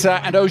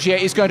Kubica and Ogier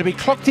is going to be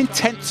clocked in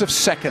tenths of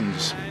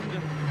seconds.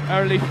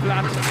 Early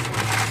flat,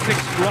 6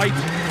 right.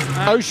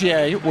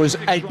 Ogier was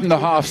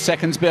 8.5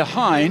 seconds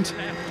behind,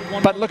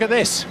 but look at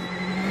this.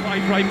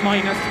 5 right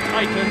minus,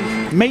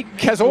 tightens. Meek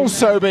has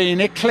also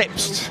been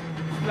eclipsed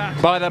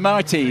by the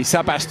mighty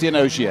Sébastien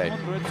Ogier.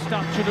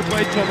 Start to the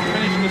wedge of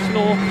finishing the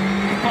slow.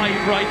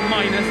 5 right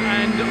minus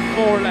and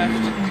 4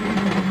 left.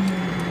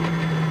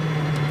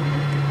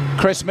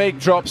 Chris Meek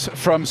drops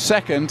from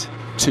second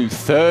to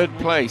third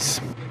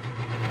place.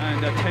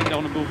 And 10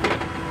 down and move.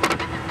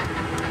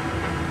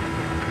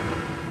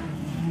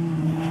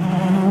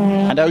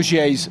 And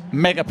Ogier's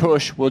mega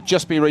push will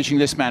just be reaching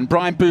this man,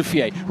 Brian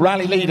Bouffier,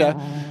 rally leader,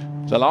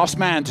 the last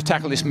man to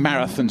tackle this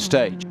marathon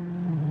stage.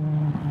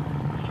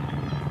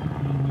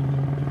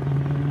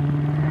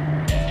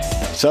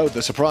 So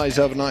the surprise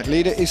overnight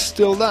leader is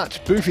still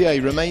that.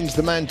 Bouffier remains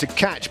the man to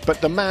catch,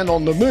 but the man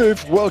on the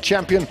move, world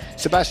champion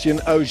Sébastien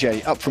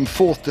Ogier, up from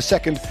 4th to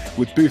 2nd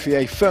with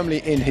Bouffier firmly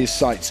in his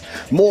sights.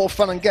 More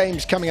fun and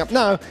games coming up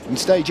now in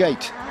stage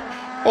 8.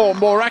 Or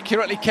more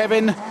accurately,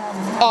 Kevin,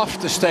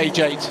 after stage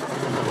 8.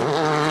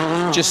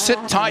 Just sit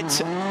tight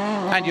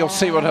and you'll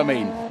see what I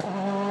mean.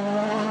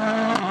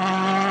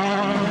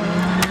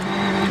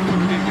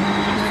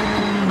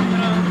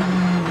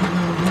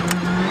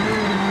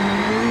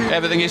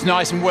 Everything is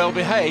nice and well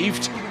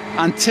behaved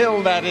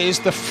until, that is,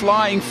 the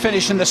flying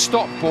finish and the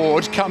stop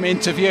board come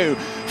into view.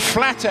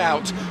 Flat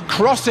out,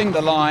 crossing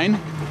the line,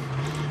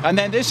 and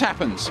then this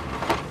happens.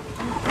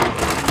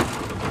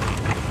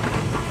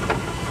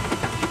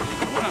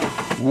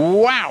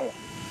 Wow!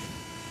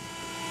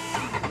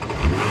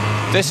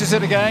 This is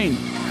it again.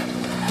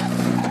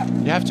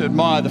 You have to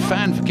admire the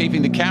fan for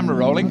keeping the camera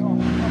rolling.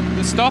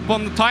 The stop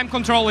on the time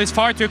control is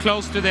far too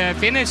close to the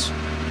finish.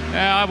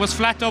 I was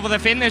flat over the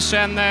finish,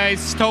 and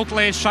it's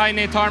totally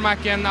shiny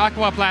tarmac and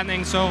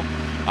aquaplaning, so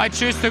I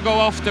choose to go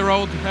off the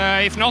road.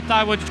 If not,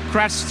 I would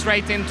crash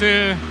straight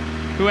into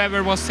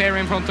whoever was here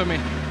in front of me.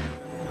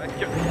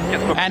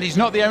 And he's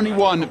not the only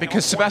one,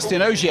 because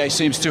Sébastien Ogier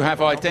seems to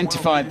have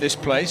identified this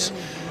place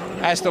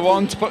as the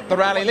one to put the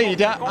rally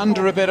leader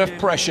under a bit of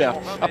pressure,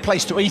 a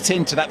place to eat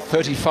into that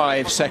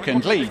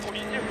 35-second lead.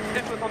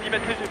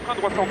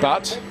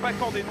 But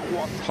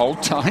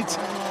hold tight.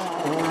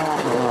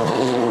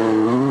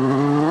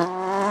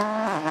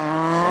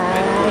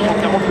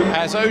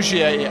 As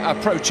Ogier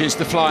approaches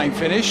the flying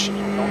finish,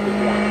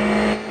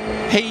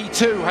 he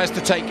too has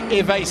to take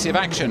evasive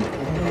action.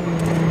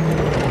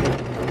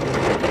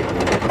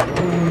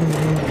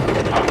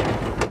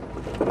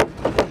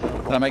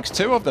 That makes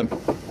 2 of them.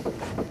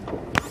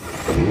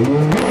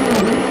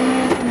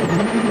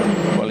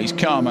 Well, he's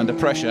calm under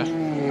pressure.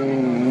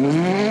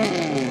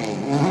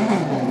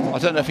 I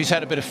don't know if he's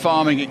had a bit of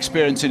farming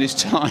experience in his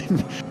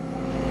time,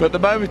 but the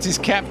moment is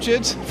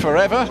captured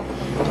forever,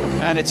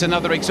 and it's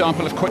another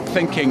example of quick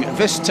thinking,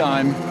 this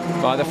time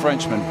by the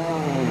Frenchman.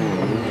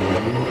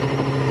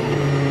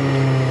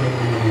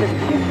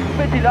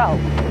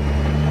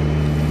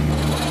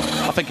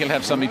 I think he'll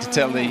have something to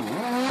tell the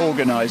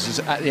organisers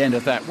at the end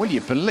of that. Will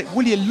you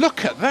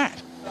look at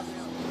that?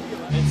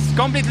 It's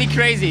completely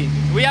crazy.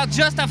 We are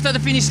just after the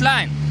finish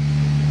line.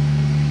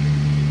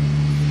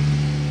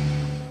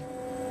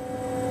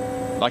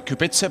 Like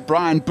Kubica,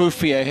 Brian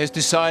Bouffier has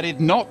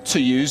decided not to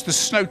use the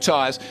snow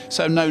tyres,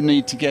 so no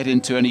need to get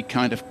into any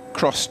kind of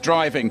cross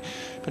driving.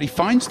 But he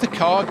finds the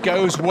car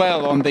goes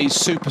well on these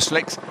super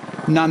slicks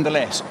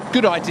nonetheless.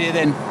 Good idea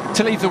then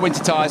to leave the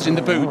winter tyres in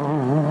the boot.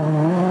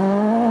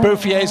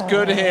 Bouffier's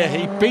good here.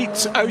 He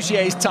beats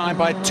Ogier's time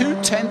by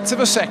 0.2 of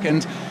a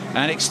second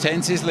and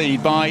extends his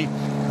lead by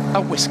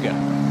a whisker.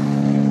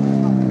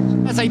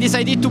 Yes, I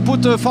decided to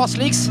put 4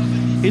 slicks.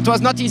 It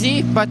was not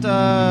easy, but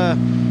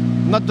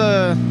not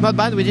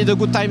bad. We did a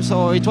good time,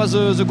 so it was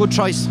a good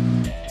choice.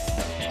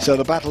 So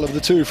the battle of the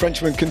 2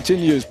 Frenchmen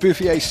continues.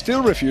 Bouffier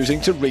still refusing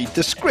to read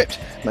the script,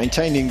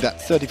 maintaining that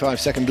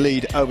 35-second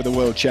lead over the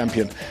world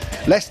champion.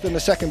 Less than a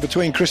second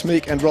between Chris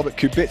Meek and Robert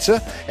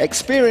Kubica.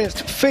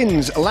 Experienced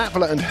Finns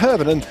Latvala and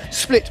Hirvonen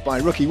split by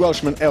rookie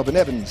Welshman Elvin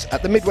Evans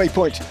at the midway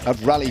point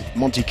of Rally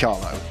Monte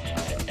Carlo.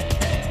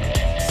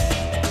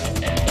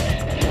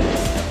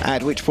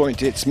 At which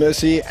point it's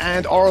merci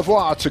and au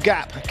revoir to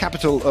Gap,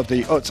 capital of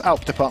the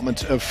Hautes-Alpes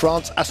department of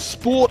France, a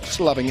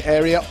sports-loving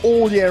area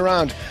all year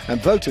round and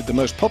voted the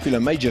most popular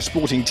major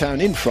sporting town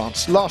in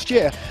France last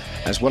year.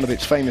 As one of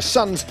its famous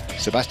sons,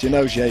 Sébastien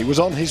Ogier was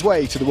on his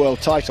way to the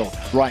world title.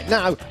 Right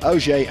now,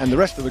 Ogier and the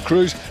rest of the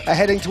crews are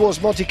heading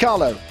towards Monte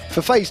Carlo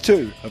for phase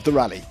 2 of the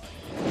rally.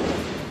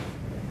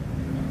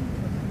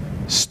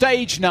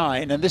 Stage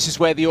 9, and this is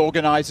where the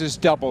organisers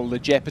double the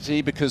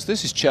jeopardy, because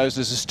this is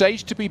chosen as a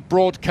stage to be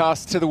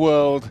broadcast to the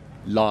world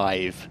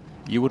live.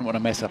 You wouldn't want to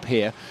mess up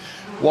here.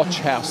 Watch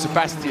how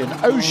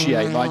Sébastien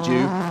Ogier, mind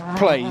you,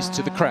 plays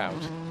to the crowd.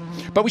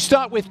 But we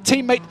start with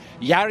teammate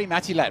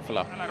Jari-Matti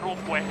Latvala.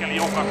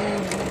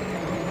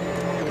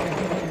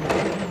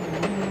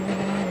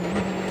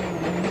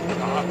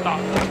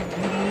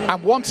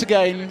 And once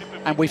again,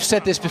 and we've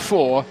said this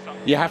before,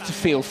 you have to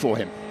feel for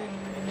him.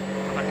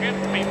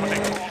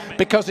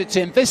 Because it's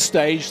in this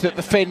stage that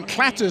the Finn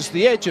clatters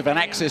the edge of an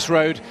access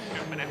road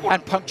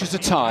and punctures a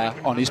tyre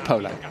on his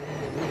Polo.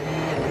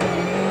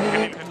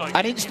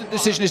 An instant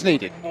decision is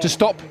needed to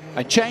stop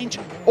and change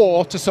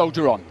or to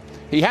soldier on.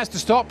 He has to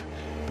stop,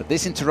 but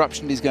this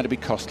interruption is going to be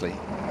costly.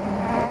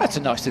 That's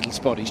a nice little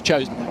spot he's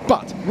chosen.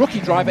 But rookie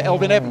driver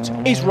Elfyn Evans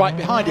is right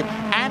behind him,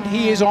 and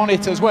he is on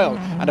it as well,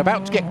 and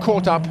about to get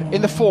caught up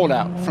in the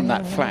fallout from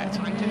that flat.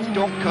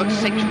 Don't cut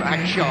 6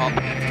 right sharp.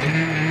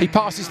 He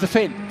passes the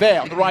Finn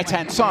there on the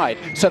right-hand side,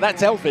 so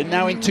that's Elfyn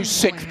now into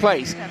 6th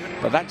place.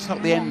 But that's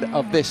not the end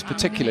of this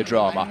particular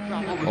drama.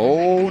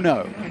 Oh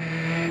no.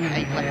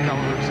 8 left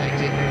over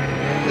exit.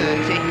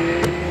 30.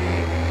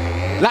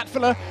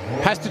 Latvala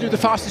has to do the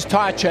fastest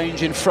tyre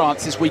change in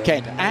France this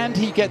weekend, and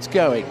he gets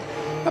going.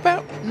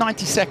 About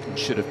 90 seconds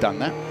should have done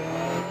that.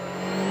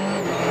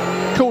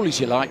 Cool as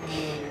you like,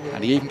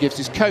 and he even gives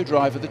his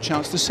co-driver the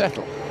chance to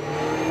settle.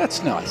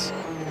 That's nice.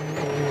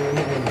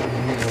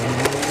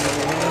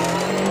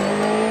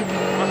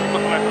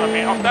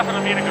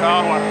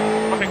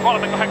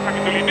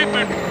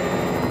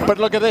 But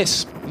look at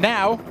this.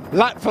 Now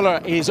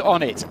Latvala is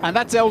on it, and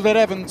that's Elfyn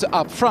Evans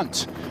up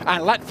front,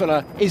 and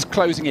Latvala is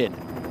closing in.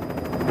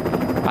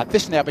 And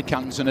this now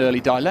becomes an early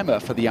dilemma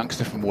for the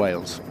youngster from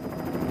Wales.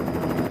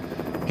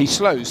 He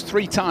slows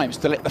 3 times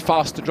to let the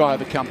faster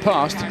driver come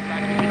past,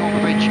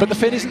 but the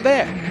Finn isn't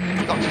there.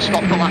 You've got to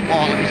stop the lap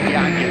wall that is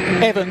behind you.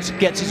 Evans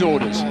gets his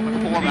orders.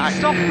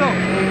 Stop though.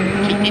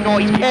 Keep your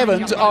noise behind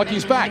Evans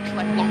argues back.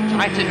 Left long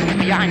tightens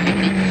behind you.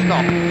 Need to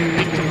stop.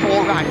 Into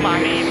 4 right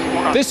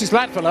 5. This is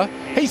Latvala.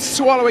 He's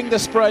swallowing the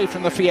spray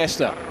from the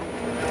Fiesta.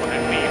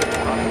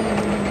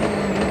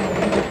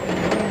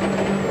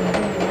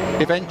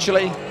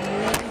 Eventually,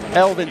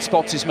 Elfyn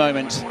spots his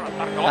moment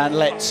and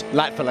lets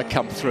Latvala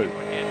come through.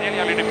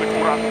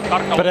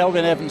 But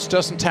Elfyn Evans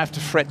doesn't have to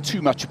fret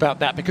too much about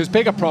that, because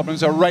bigger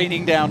problems are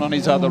raining down on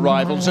his other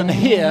rivals, and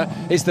here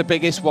is the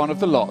biggest one of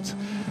the lot.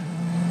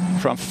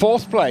 From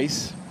 4th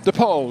place, the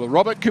Pole,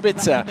 Robert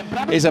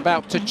Kubica, is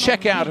about to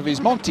check out of his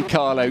Monte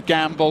Carlo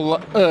gamble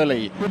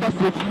early.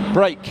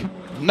 Brake,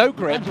 no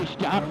grip,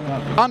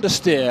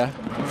 understeer,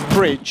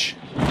 bridge,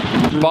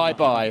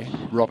 bye-bye,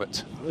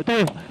 Robert.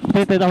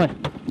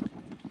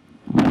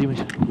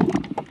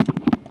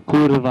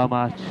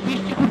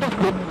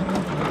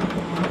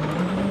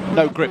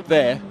 No grip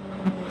there,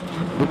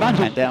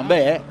 and down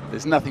there,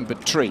 there's nothing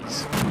but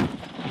trees.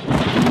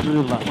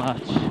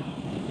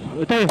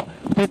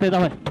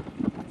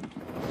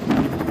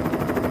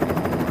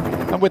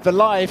 And with the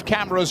live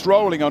cameras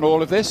rolling on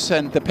all of this,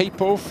 and the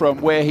people from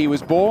where he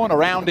was born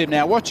around him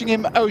now watching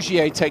him,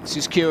 Ogier takes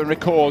his cue and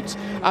records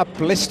a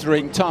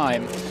blistering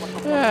time.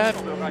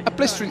 A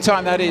blistering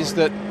time, that is,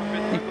 that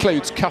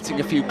includes cutting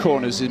a few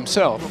corners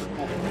himself.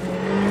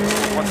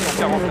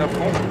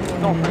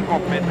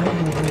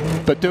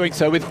 But doing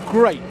so with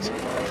great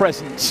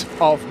presence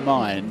of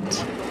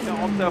mind.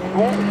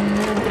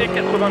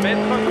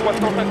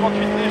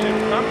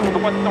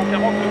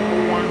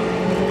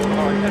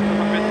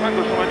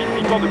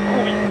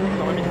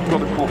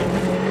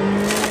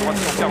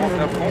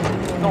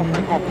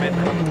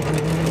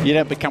 You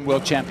don't become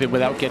world champion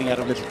without getting out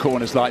of little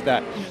corners like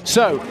that.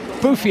 So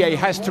Bouffier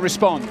has to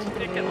respond.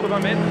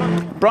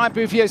 Brian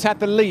Bouffier's had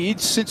the lead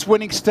since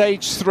winning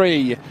stage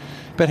 3,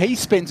 but he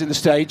spins in the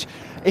stage.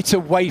 It's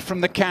away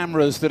from the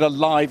cameras that are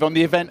live on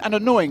the event, and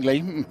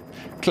annoyingly,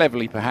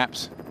 cleverly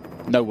perhaps,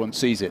 no one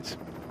sees it.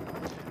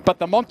 But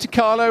the Monte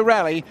Carlo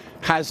Rally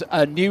has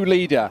a new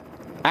leader,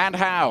 and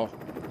how?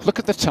 Look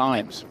at the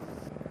times.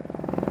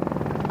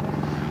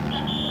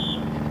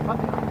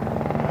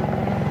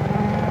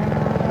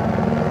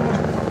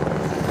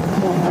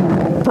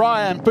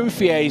 Brian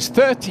Bouffier's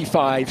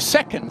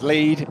 35-second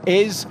lead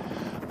is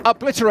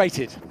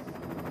obliterated.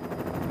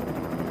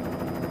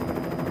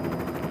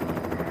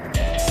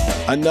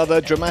 Another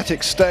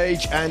dramatic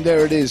stage, and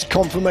there it is,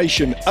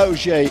 confirmation.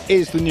 Ogier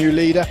is the new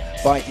leader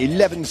by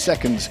 11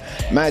 seconds.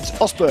 Mads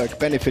Osberg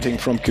benefiting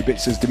from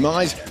Kubica's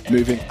demise,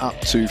 moving up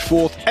to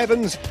 4th.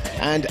 Evans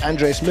and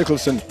Andreas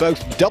Mikkelsen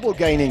both double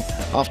gaining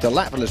after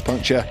Latvala's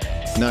puncture,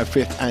 now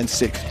 5th and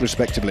 6th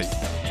respectively.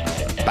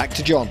 Back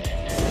to John.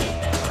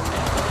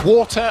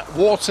 Water,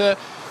 water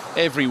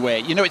everywhere.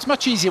 You know, it's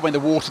much easier when the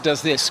water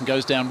does this and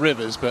goes down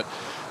rivers, but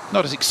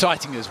not as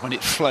exciting as when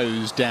it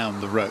flows down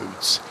the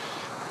roads,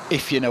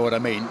 if you know what I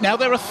mean. Now,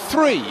 there are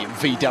 3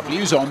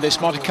 VWs on this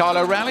Monte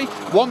Carlo rally.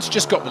 One's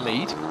just got the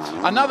lead,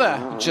 another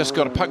just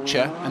got a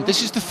puncture, and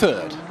this is the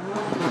 3rd.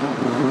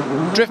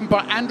 Driven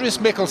by Andreas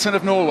Mikkelsen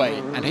of Norway,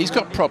 and he's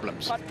got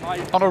problems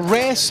on a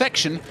rare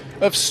section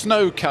of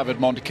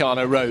snow-covered Monte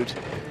Carlo road.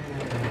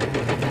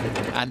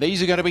 And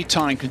these are going to be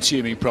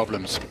time-consuming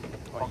problems.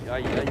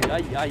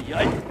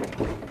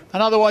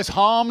 An otherwise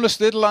harmless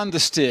little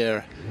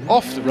understeer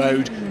off the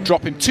road,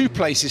 drop him 2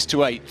 places to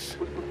 8th.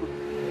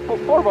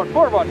 Forward.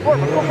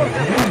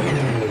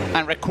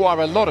 And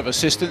require a lot of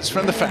assistance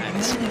from the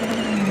fans.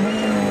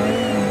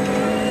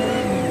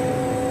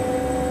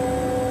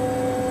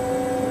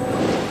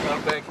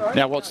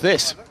 Now what's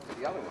this?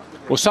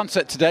 Well,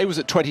 sunset today was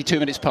at 22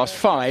 minutes past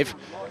 5.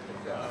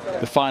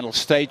 The final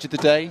stage of the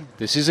day,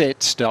 this is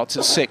it, starts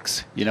at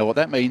 6. You know what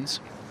that means.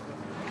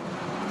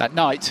 At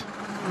night,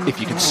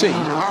 if you can see,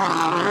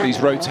 these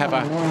roads have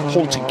a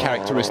haunting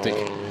characteristic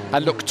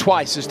and look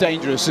twice as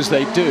dangerous as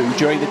they do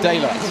during the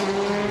daylight.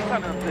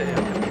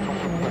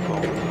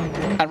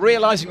 And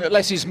realising that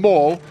less is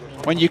more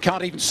when you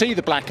can't even see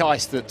the black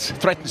ice that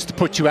threatens to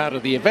put you out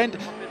of the event,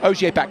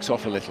 Ogier backs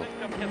off a little.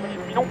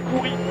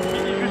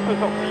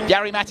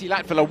 Jari-Matti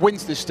Latvala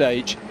wins this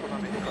stage,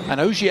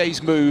 and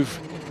Ogier's move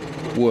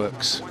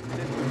works.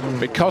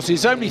 Because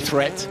his only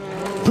threat,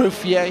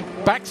 Bouffier,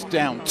 backs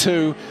down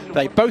 2.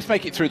 They both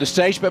make it through the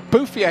stage, but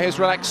Bouffier has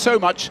relaxed so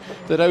much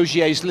that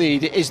Ogier's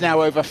lead is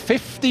now over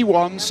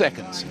 51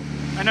 seconds.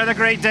 Another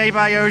great day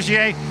by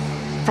Ogier,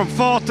 from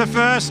 4th to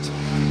 1st.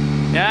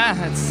 Yeah,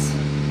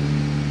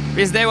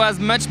 this day was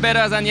much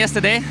better than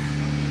yesterday.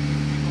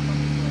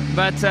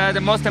 But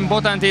the most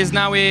important is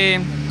now we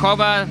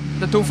cover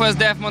the 2 first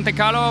days of Monte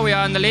Carlo. We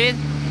are in the lead.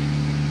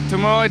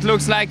 Tomorrow it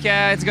looks like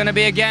it's going to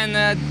be again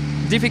a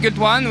difficult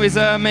one with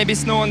maybe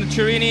snow on the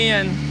Turini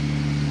and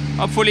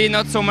hopefully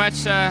not so much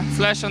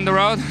slush on the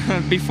road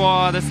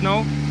before the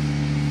snow.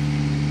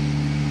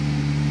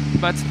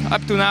 But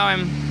up to now,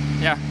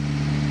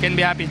 can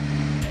be happy.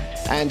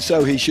 And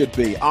so he should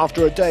be.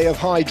 After a day of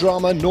high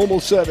drama, normal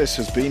service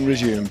has been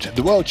resumed.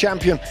 The world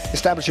champion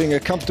establishing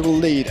a comfortable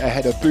lead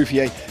ahead of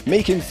Bouffier,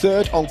 Meek in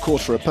 3rd on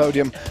course for a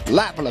podium,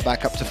 Latvala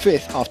back up to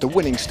 5th after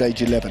winning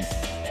stage 11.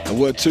 A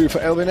word too for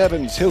Elfyn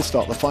Evans. He'll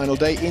start the final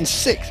day in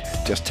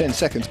 6th, just 10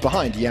 seconds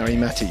behind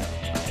Jari-Matti.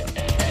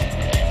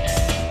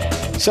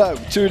 So,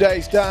 2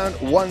 days down,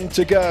 1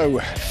 to go,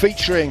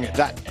 featuring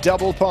that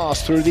double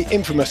pass through the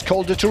infamous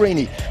Col de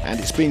Turini, and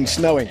it's been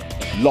snowing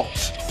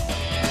lots.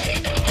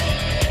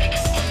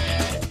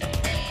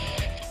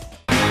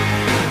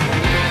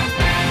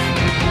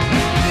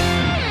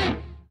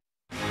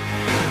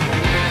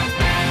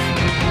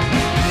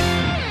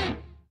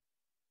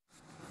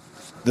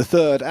 The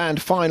 3rd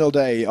and final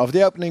day of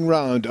the opening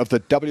round of the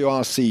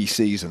WRC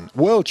season.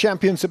 World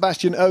champion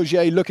Sébastien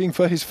Ogier looking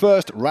for his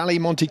first Rally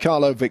Monte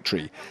Carlo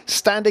victory.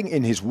 Standing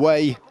in his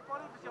way,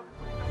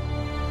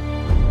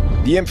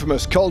 the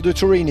infamous Col de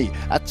Turini,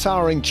 a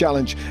towering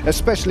challenge,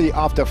 especially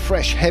after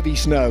fresh, heavy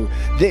snow.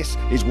 This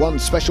is one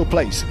special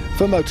place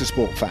for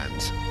motorsport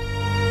fans.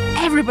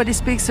 Everybody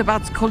speaks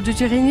about Col de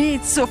Turini.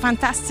 It's so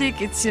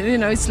fantastic. It's, you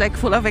know, it's like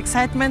full of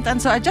excitement,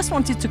 and so I just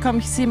wanted to come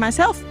see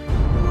myself.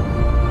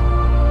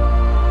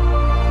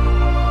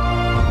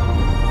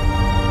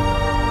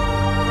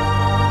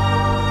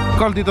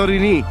 Col di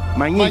Turini,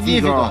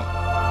 magnifico.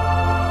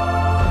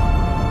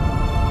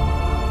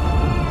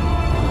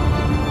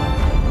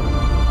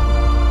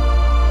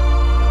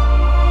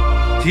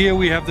 Here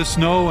we have the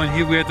snow and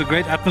here we have the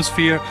great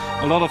atmosphere,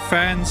 a lot of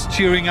fans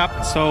cheering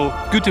up, so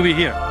good to be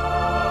here.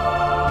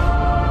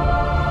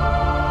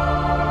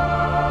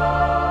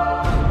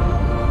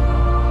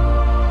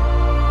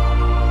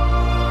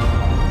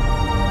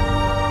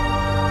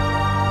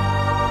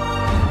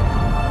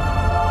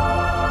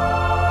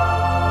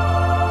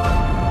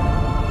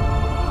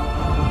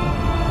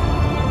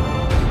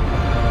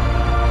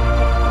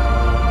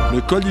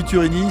 Le col du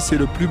Turini, c'est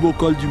le plus beau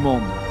col du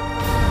monde.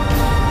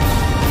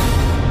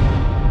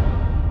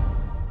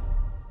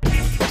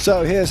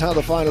 So here's how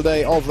the final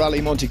day of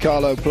Rally Monte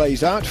Carlo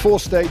plays out. 4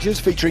 stages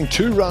featuring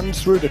 2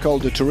 runs through the Col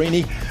de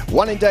Turini,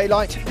 one in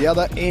daylight, the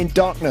other in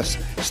darkness.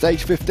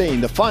 Stage 15,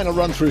 the final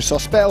run through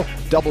Sospel,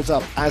 doubles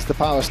up as the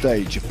power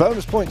stage.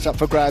 Bonus points up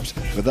for grabs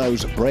for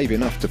those brave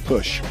enough to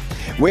push.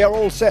 We are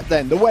all set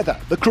then. The weather,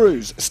 the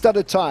crews,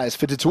 studded tyres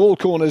fitted to all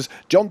corners.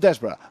 John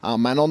Desborough, our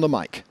man on the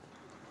mic.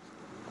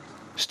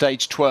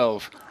 Stage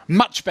 12,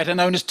 much better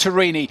known as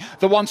Turini,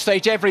 the one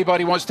stage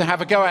everybody wants to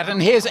have a go at.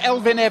 And here's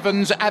Elfyn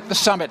Evans at the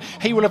summit.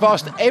 He will have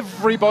asked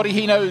everybody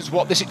he knows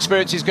what this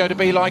experience is going to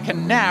be like,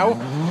 and now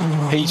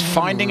he's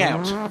finding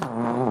out.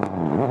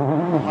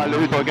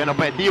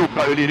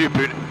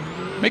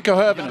 Mikko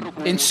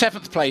Hirvonen in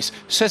 7th place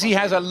says he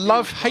has a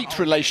love-hate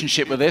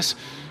relationship with this.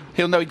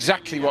 He'll know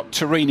exactly what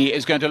Turini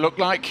is going to look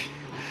like,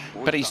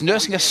 but he's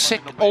nursing a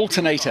sick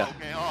alternator.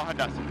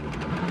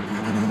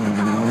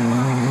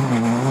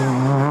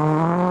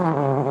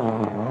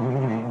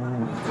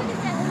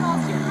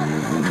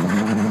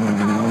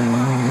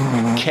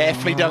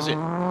 Carefully does it,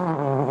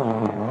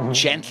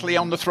 gently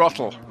on the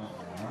throttle.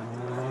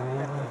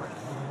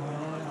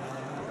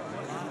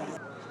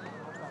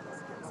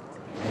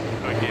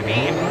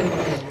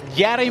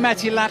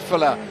 Jari-Matti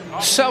Latvala,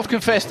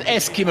 self-confessed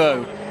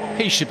Eskimo.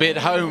 He should be at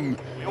home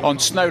on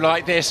snow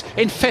like this,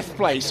 in 5th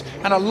place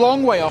and a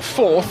long way off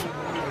 4th,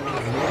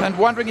 and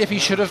wondering if he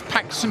should have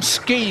packed some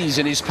skis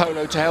in his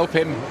polo to help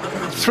him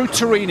through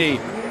Turini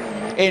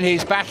in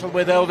his battle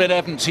with Elfyn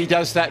Evans. He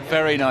does that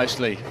very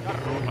nicely.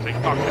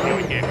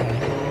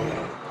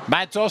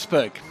 Mads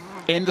Osberg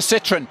in the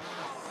Citroën.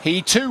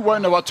 He too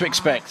won't know what to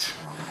expect,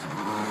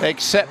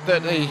 except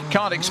that he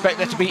can't expect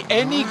there to be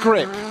any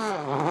grip.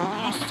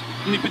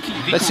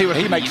 Let's see what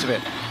he makes of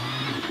it.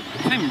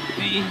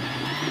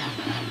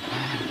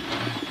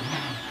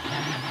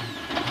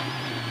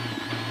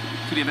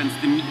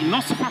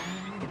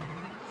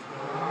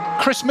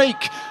 Chris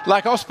Meek,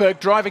 like Osberg,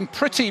 driving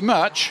pretty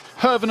much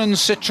Hirvanen's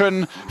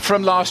Citroën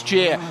from last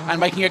year and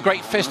making a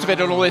great fist of it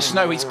on all this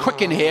snow. He's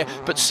quick in here,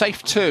 but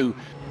safe too.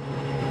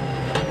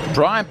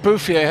 Brian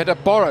Bouffier had to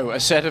borrow a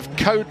set of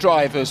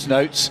co-driver's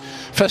notes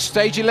for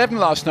stage 11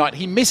 last night.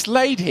 He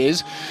mislaid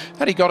his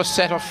and he got a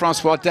set off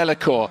Francois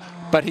Delacour,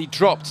 but he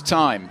dropped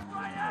time.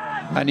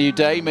 A new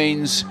day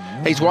means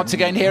he's once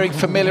again hearing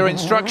familiar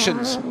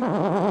instructions.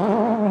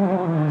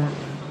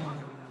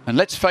 And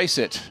let's face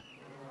it,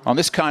 on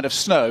this kind of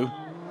snow,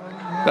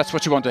 that's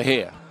what you want to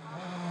hear.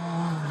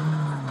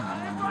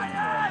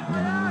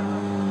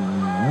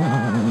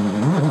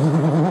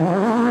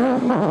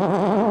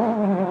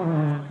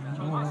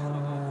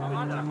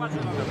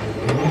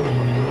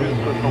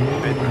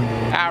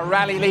 Our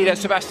rally leader,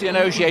 Sébastien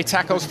Ogier,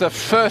 tackles the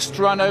first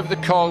run over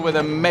the col with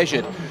a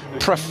measured,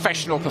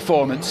 professional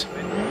performance.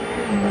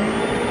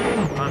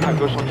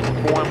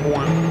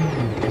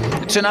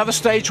 It's another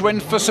stage win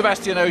for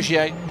Sébastien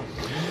Ogier.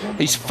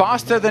 He's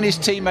faster than his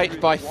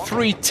teammate by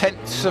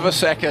 0.3 of a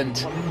second.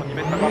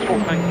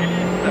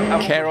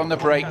 Care on the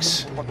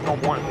brakes.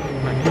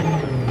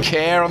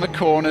 Care on the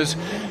corners.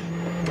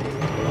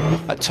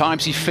 At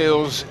times he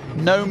feels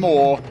no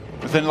more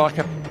than like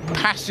a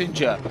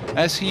passenger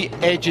as he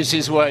edges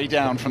his way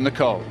down from the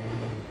col.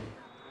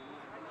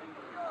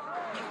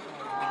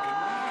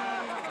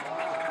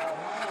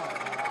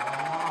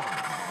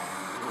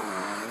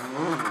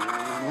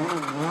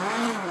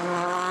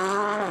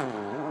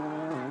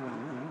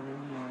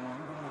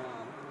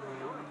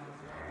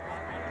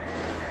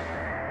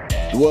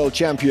 The world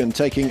champion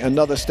taking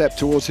another step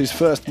towards his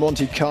first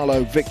Monte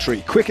Carlo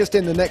victory. Quickest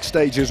in the next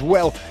stage as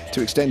well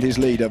to extend his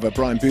lead over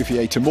Brian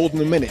Bouffier to more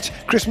than a minute.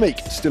 Chris Meek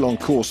still on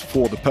course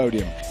for the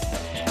podium.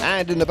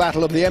 And in the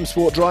battle of the M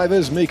Sport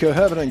drivers, Mikko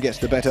Hirvonen gets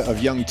the better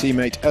of young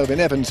teammate Elvin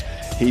Evans.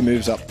 He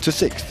moves up to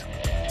 6th.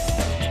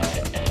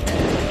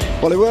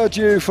 Well, they were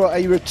due for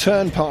a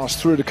return pass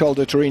through the Col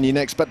de Torini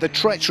next, but the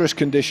treacherous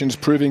conditions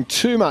proving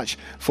too much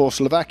for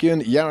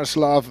Slovakian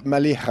Jaroslav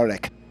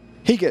Maliharek.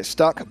 He gets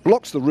stuck,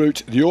 blocks the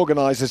route, the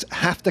organisers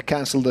have to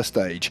cancel the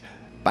stage.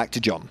 Back to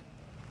John.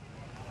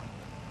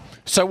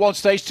 So one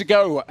stage to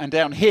go, and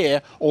down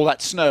here, all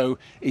that snow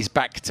is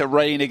back to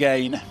rain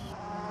again.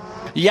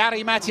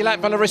 Jari-Matti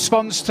Latvala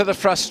responds to the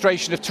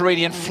frustration of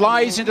Torini and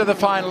flies into the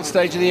final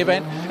stage of the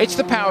event. It's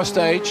the power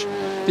stage.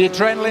 The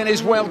adrenaline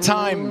is well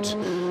timed.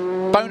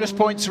 Bonus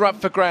points are up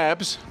for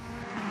grabs.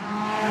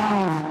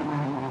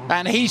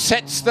 And he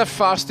sets the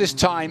fastest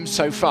time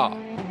so far.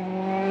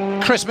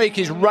 Chris Meek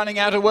is running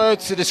out of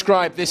words to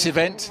describe this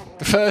event.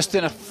 The first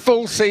in a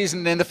full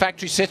season in the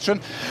factory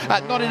Citroën.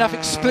 Not enough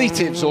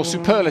expletives or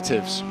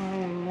superlatives.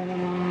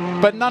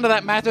 But none of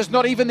that matters,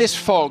 not even this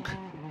fog.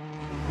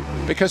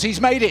 Because he's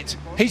made it.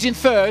 He's in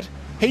 3rd.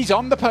 He's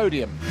on the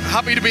podium.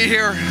 Happy to be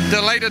here.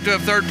 Delighted to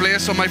have 3rd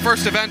place on my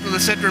first event with the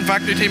Citroën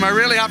factory team. I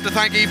really have to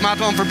thank Yves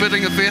Maton for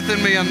putting the faith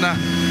in me. And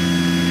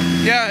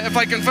yeah, if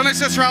I can finish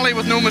this rally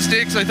with no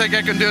mistakes, I think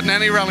I can do it in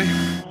any rally.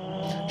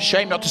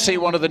 Shame not to see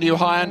one of the new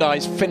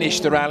Hyundais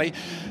finish the rally.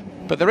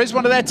 But there is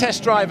one of their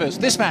test drivers,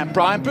 this man,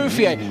 Brian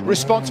Bouffier,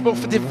 responsible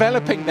for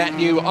developing that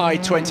new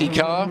i20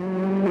 car.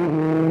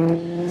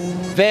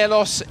 Their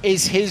loss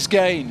is his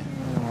gain.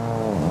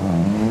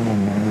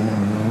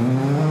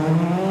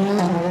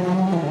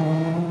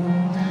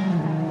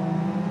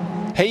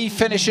 He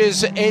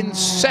finishes in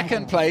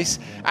 2nd place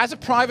as a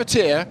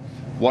privateer,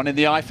 one in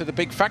the eye for the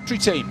big factory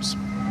teams.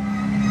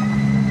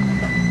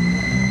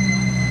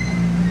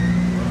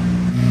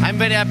 I'm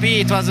very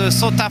happy. It was a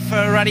so tough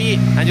rally,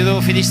 and you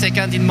know, finish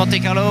 2nd in Monte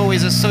Carlo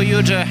with a so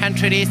huge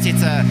entry list.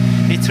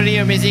 It's really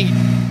amazing.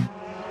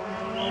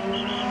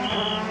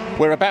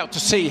 We're about to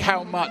see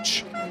how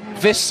much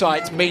this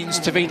site means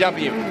to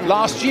VW,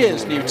 last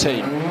year's new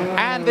team.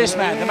 And this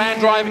man, the man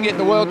driving it,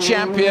 the world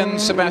champion,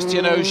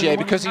 Sébastien Ogier,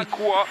 because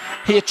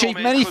he achieved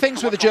many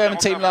things with the German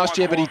team last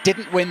year, but he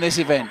didn't win this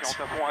event.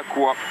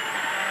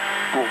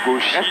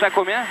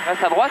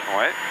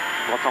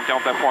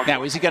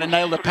 Now, is he going to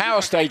nail the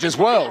power stage as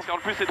well?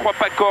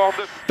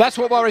 That's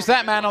what worries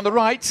that man on the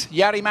right.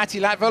 Jari-Matti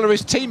Latvala,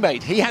 his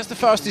teammate. He has the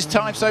fastest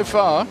time so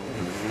far.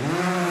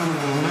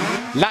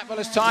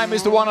 Latvala's time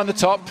is the one on the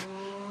top.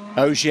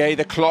 Ogier,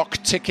 the clock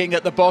ticking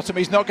at the bottom.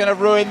 He's not going to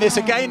ruin this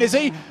again, is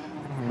he?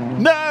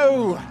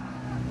 No!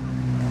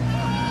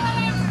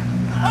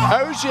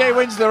 Ogier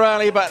wins the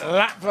rally, but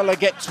Latvala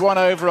gets one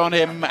over on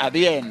him at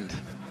the end.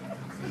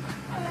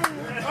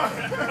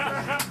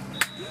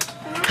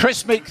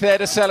 Chris Meek there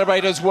to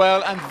celebrate as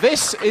well, and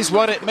this is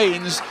what it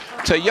means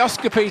to Jos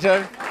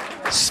Capito,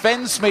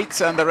 Sven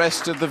Smits and the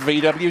rest of the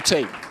VW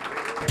team.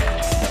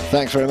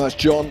 Thanks very much,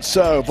 John.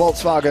 So,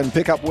 Volkswagen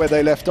pick up where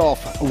they left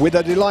off with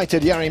a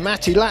delighted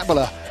Jari-Matti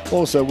Latvala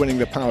also winning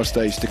the power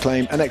stage to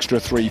claim an extra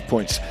 3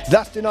 points.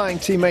 Thus denying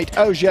teammate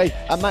Ogier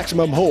a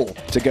maximum haul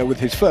to go with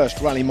his first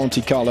Rally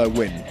Monte Carlo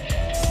win.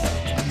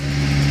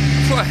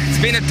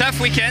 It's been a tough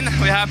weekend.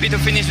 We're happy to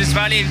finish this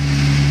rally.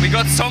 We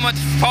got so much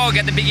fog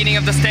at the beginning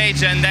of the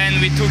stage, and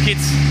then we took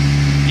it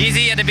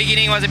easy. At the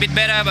beginning was a bit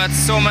better, but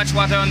so much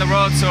water on the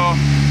road, so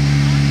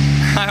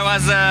I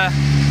was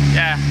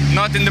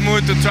not in the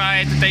mood to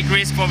try to take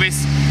risk for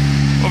these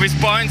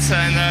points,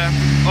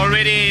 and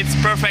already it's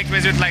perfect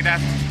result like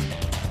that.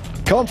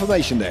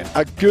 Confirmation then,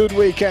 a good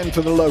weekend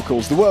for the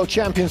locals. The world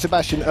champion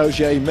Sébastien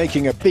Ogier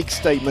making a big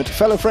statement.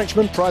 Fellow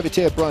Frenchman,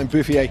 privateer Brian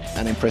Bouffier,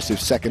 an impressive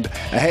second,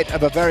 ahead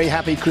of a very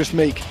happy Chris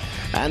Meek.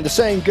 And the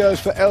same goes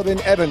for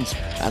Elfyn Evans,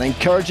 an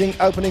encouraging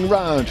opening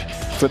round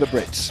for the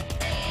Brits.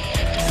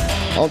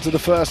 On to the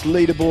first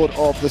leaderboard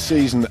of the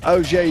season.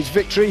 Ogier's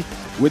victory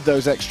with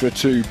those extra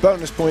 2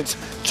 bonus points,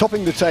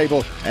 topping the table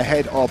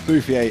ahead of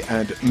Bouffier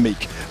and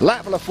Meek.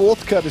 Latvala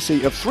fourth,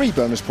 courtesy of 3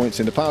 bonus points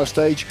in the power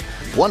stage,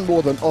 1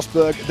 more than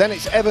Osberg. Then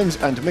it's Evans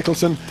and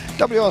Mikkelsen.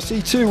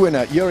 WRC2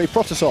 winner Yuri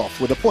Protasov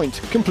with a point,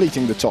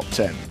 completing the top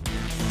 10.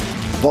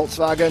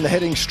 Volkswagen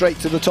heading straight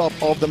to the top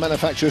of the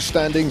manufacturer's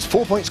standings,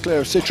 4 points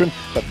clear of Citroën,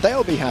 but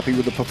they'll be happy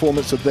with the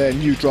performance of their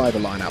new driver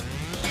lineup.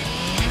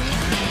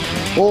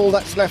 All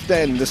that's left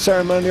then, the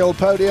ceremonial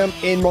podium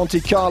in Monte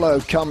Carlo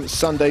come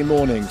Sunday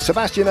morning.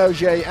 Sébastien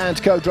Ogier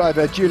and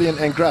co-driver Julien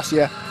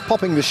Engracia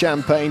popping the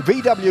champagne.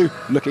 VW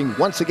looking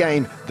once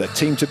again the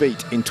team to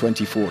beat in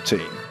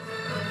 2014.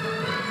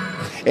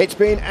 It's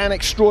been an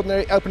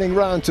extraordinary opening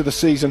round to the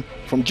season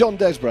from John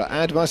Desborough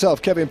and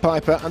myself, Kevin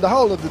Piper, and the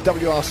whole of the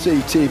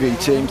WRC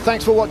TV team.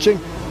 Thanks for watching.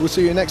 We'll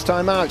see you next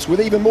time out with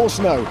even more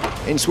snow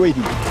in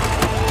Sweden.